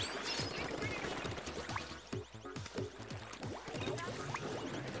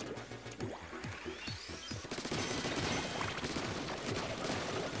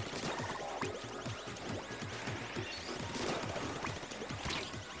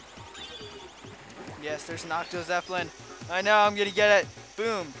 Yes, there's an Octo Zeppelin. I know, I'm gonna get it.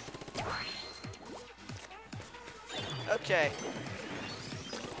 Boom. Okay.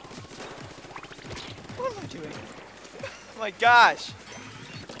 What am I doing? Oh my gosh.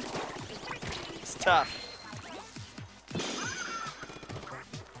 tough.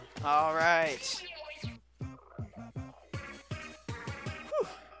 All right. Whew.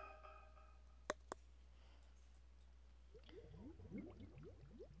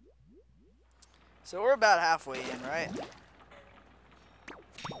 So we're about halfway in, right?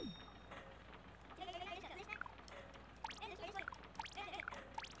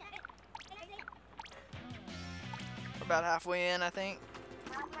 We're about halfway in, I think.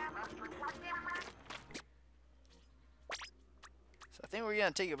 So I think we're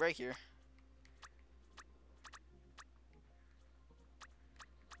gonna take a break here.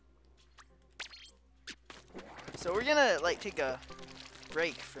 So we're gonna like take a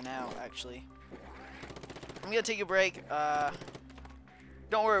break for now, actually. I'm gonna take a break.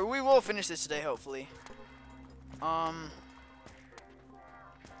 Don't worry, we will finish this today, hopefully.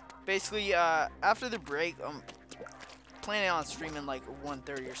 Basically, after the break, I'm planning on streaming like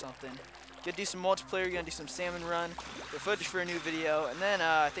 1:30 or something. Gonna do some multiplayer, gonna do some salmon run, the footage for a new video, and then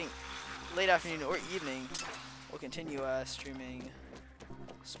I think late afternoon or evening, we'll continue streaming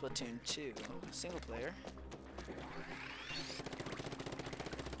Splatoon 2 single player.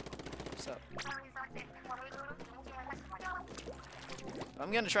 What's up?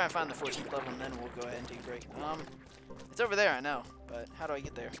 I'm gonna try and find the 14th level, and then we'll go ahead and take a break. It's over there, I know, but how do I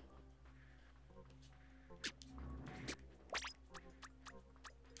get there?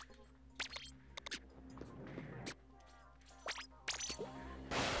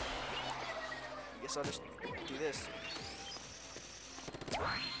 I guess I'll just do this.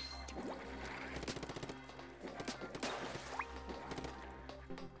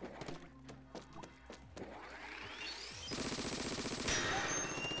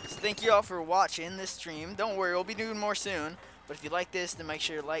 Thank you all for watching this stream. Don't worry, we'll be doing more soon. But if you like this, then make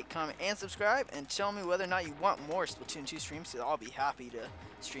sure to like, comment, and subscribe. And tell me whether or not you want more Splatoon 2 streams, so I'll be happy to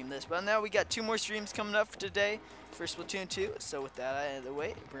stream this. But now we got 2 more streams coming up for today for Splatoon 2. So with that out of the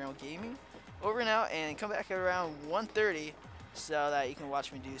way, Brown Gaming, over now, and come back at around 1:30 so that you can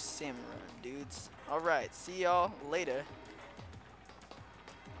watch me do salmon run, dudes. Alright, see y'all later.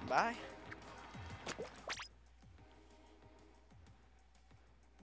 Bye.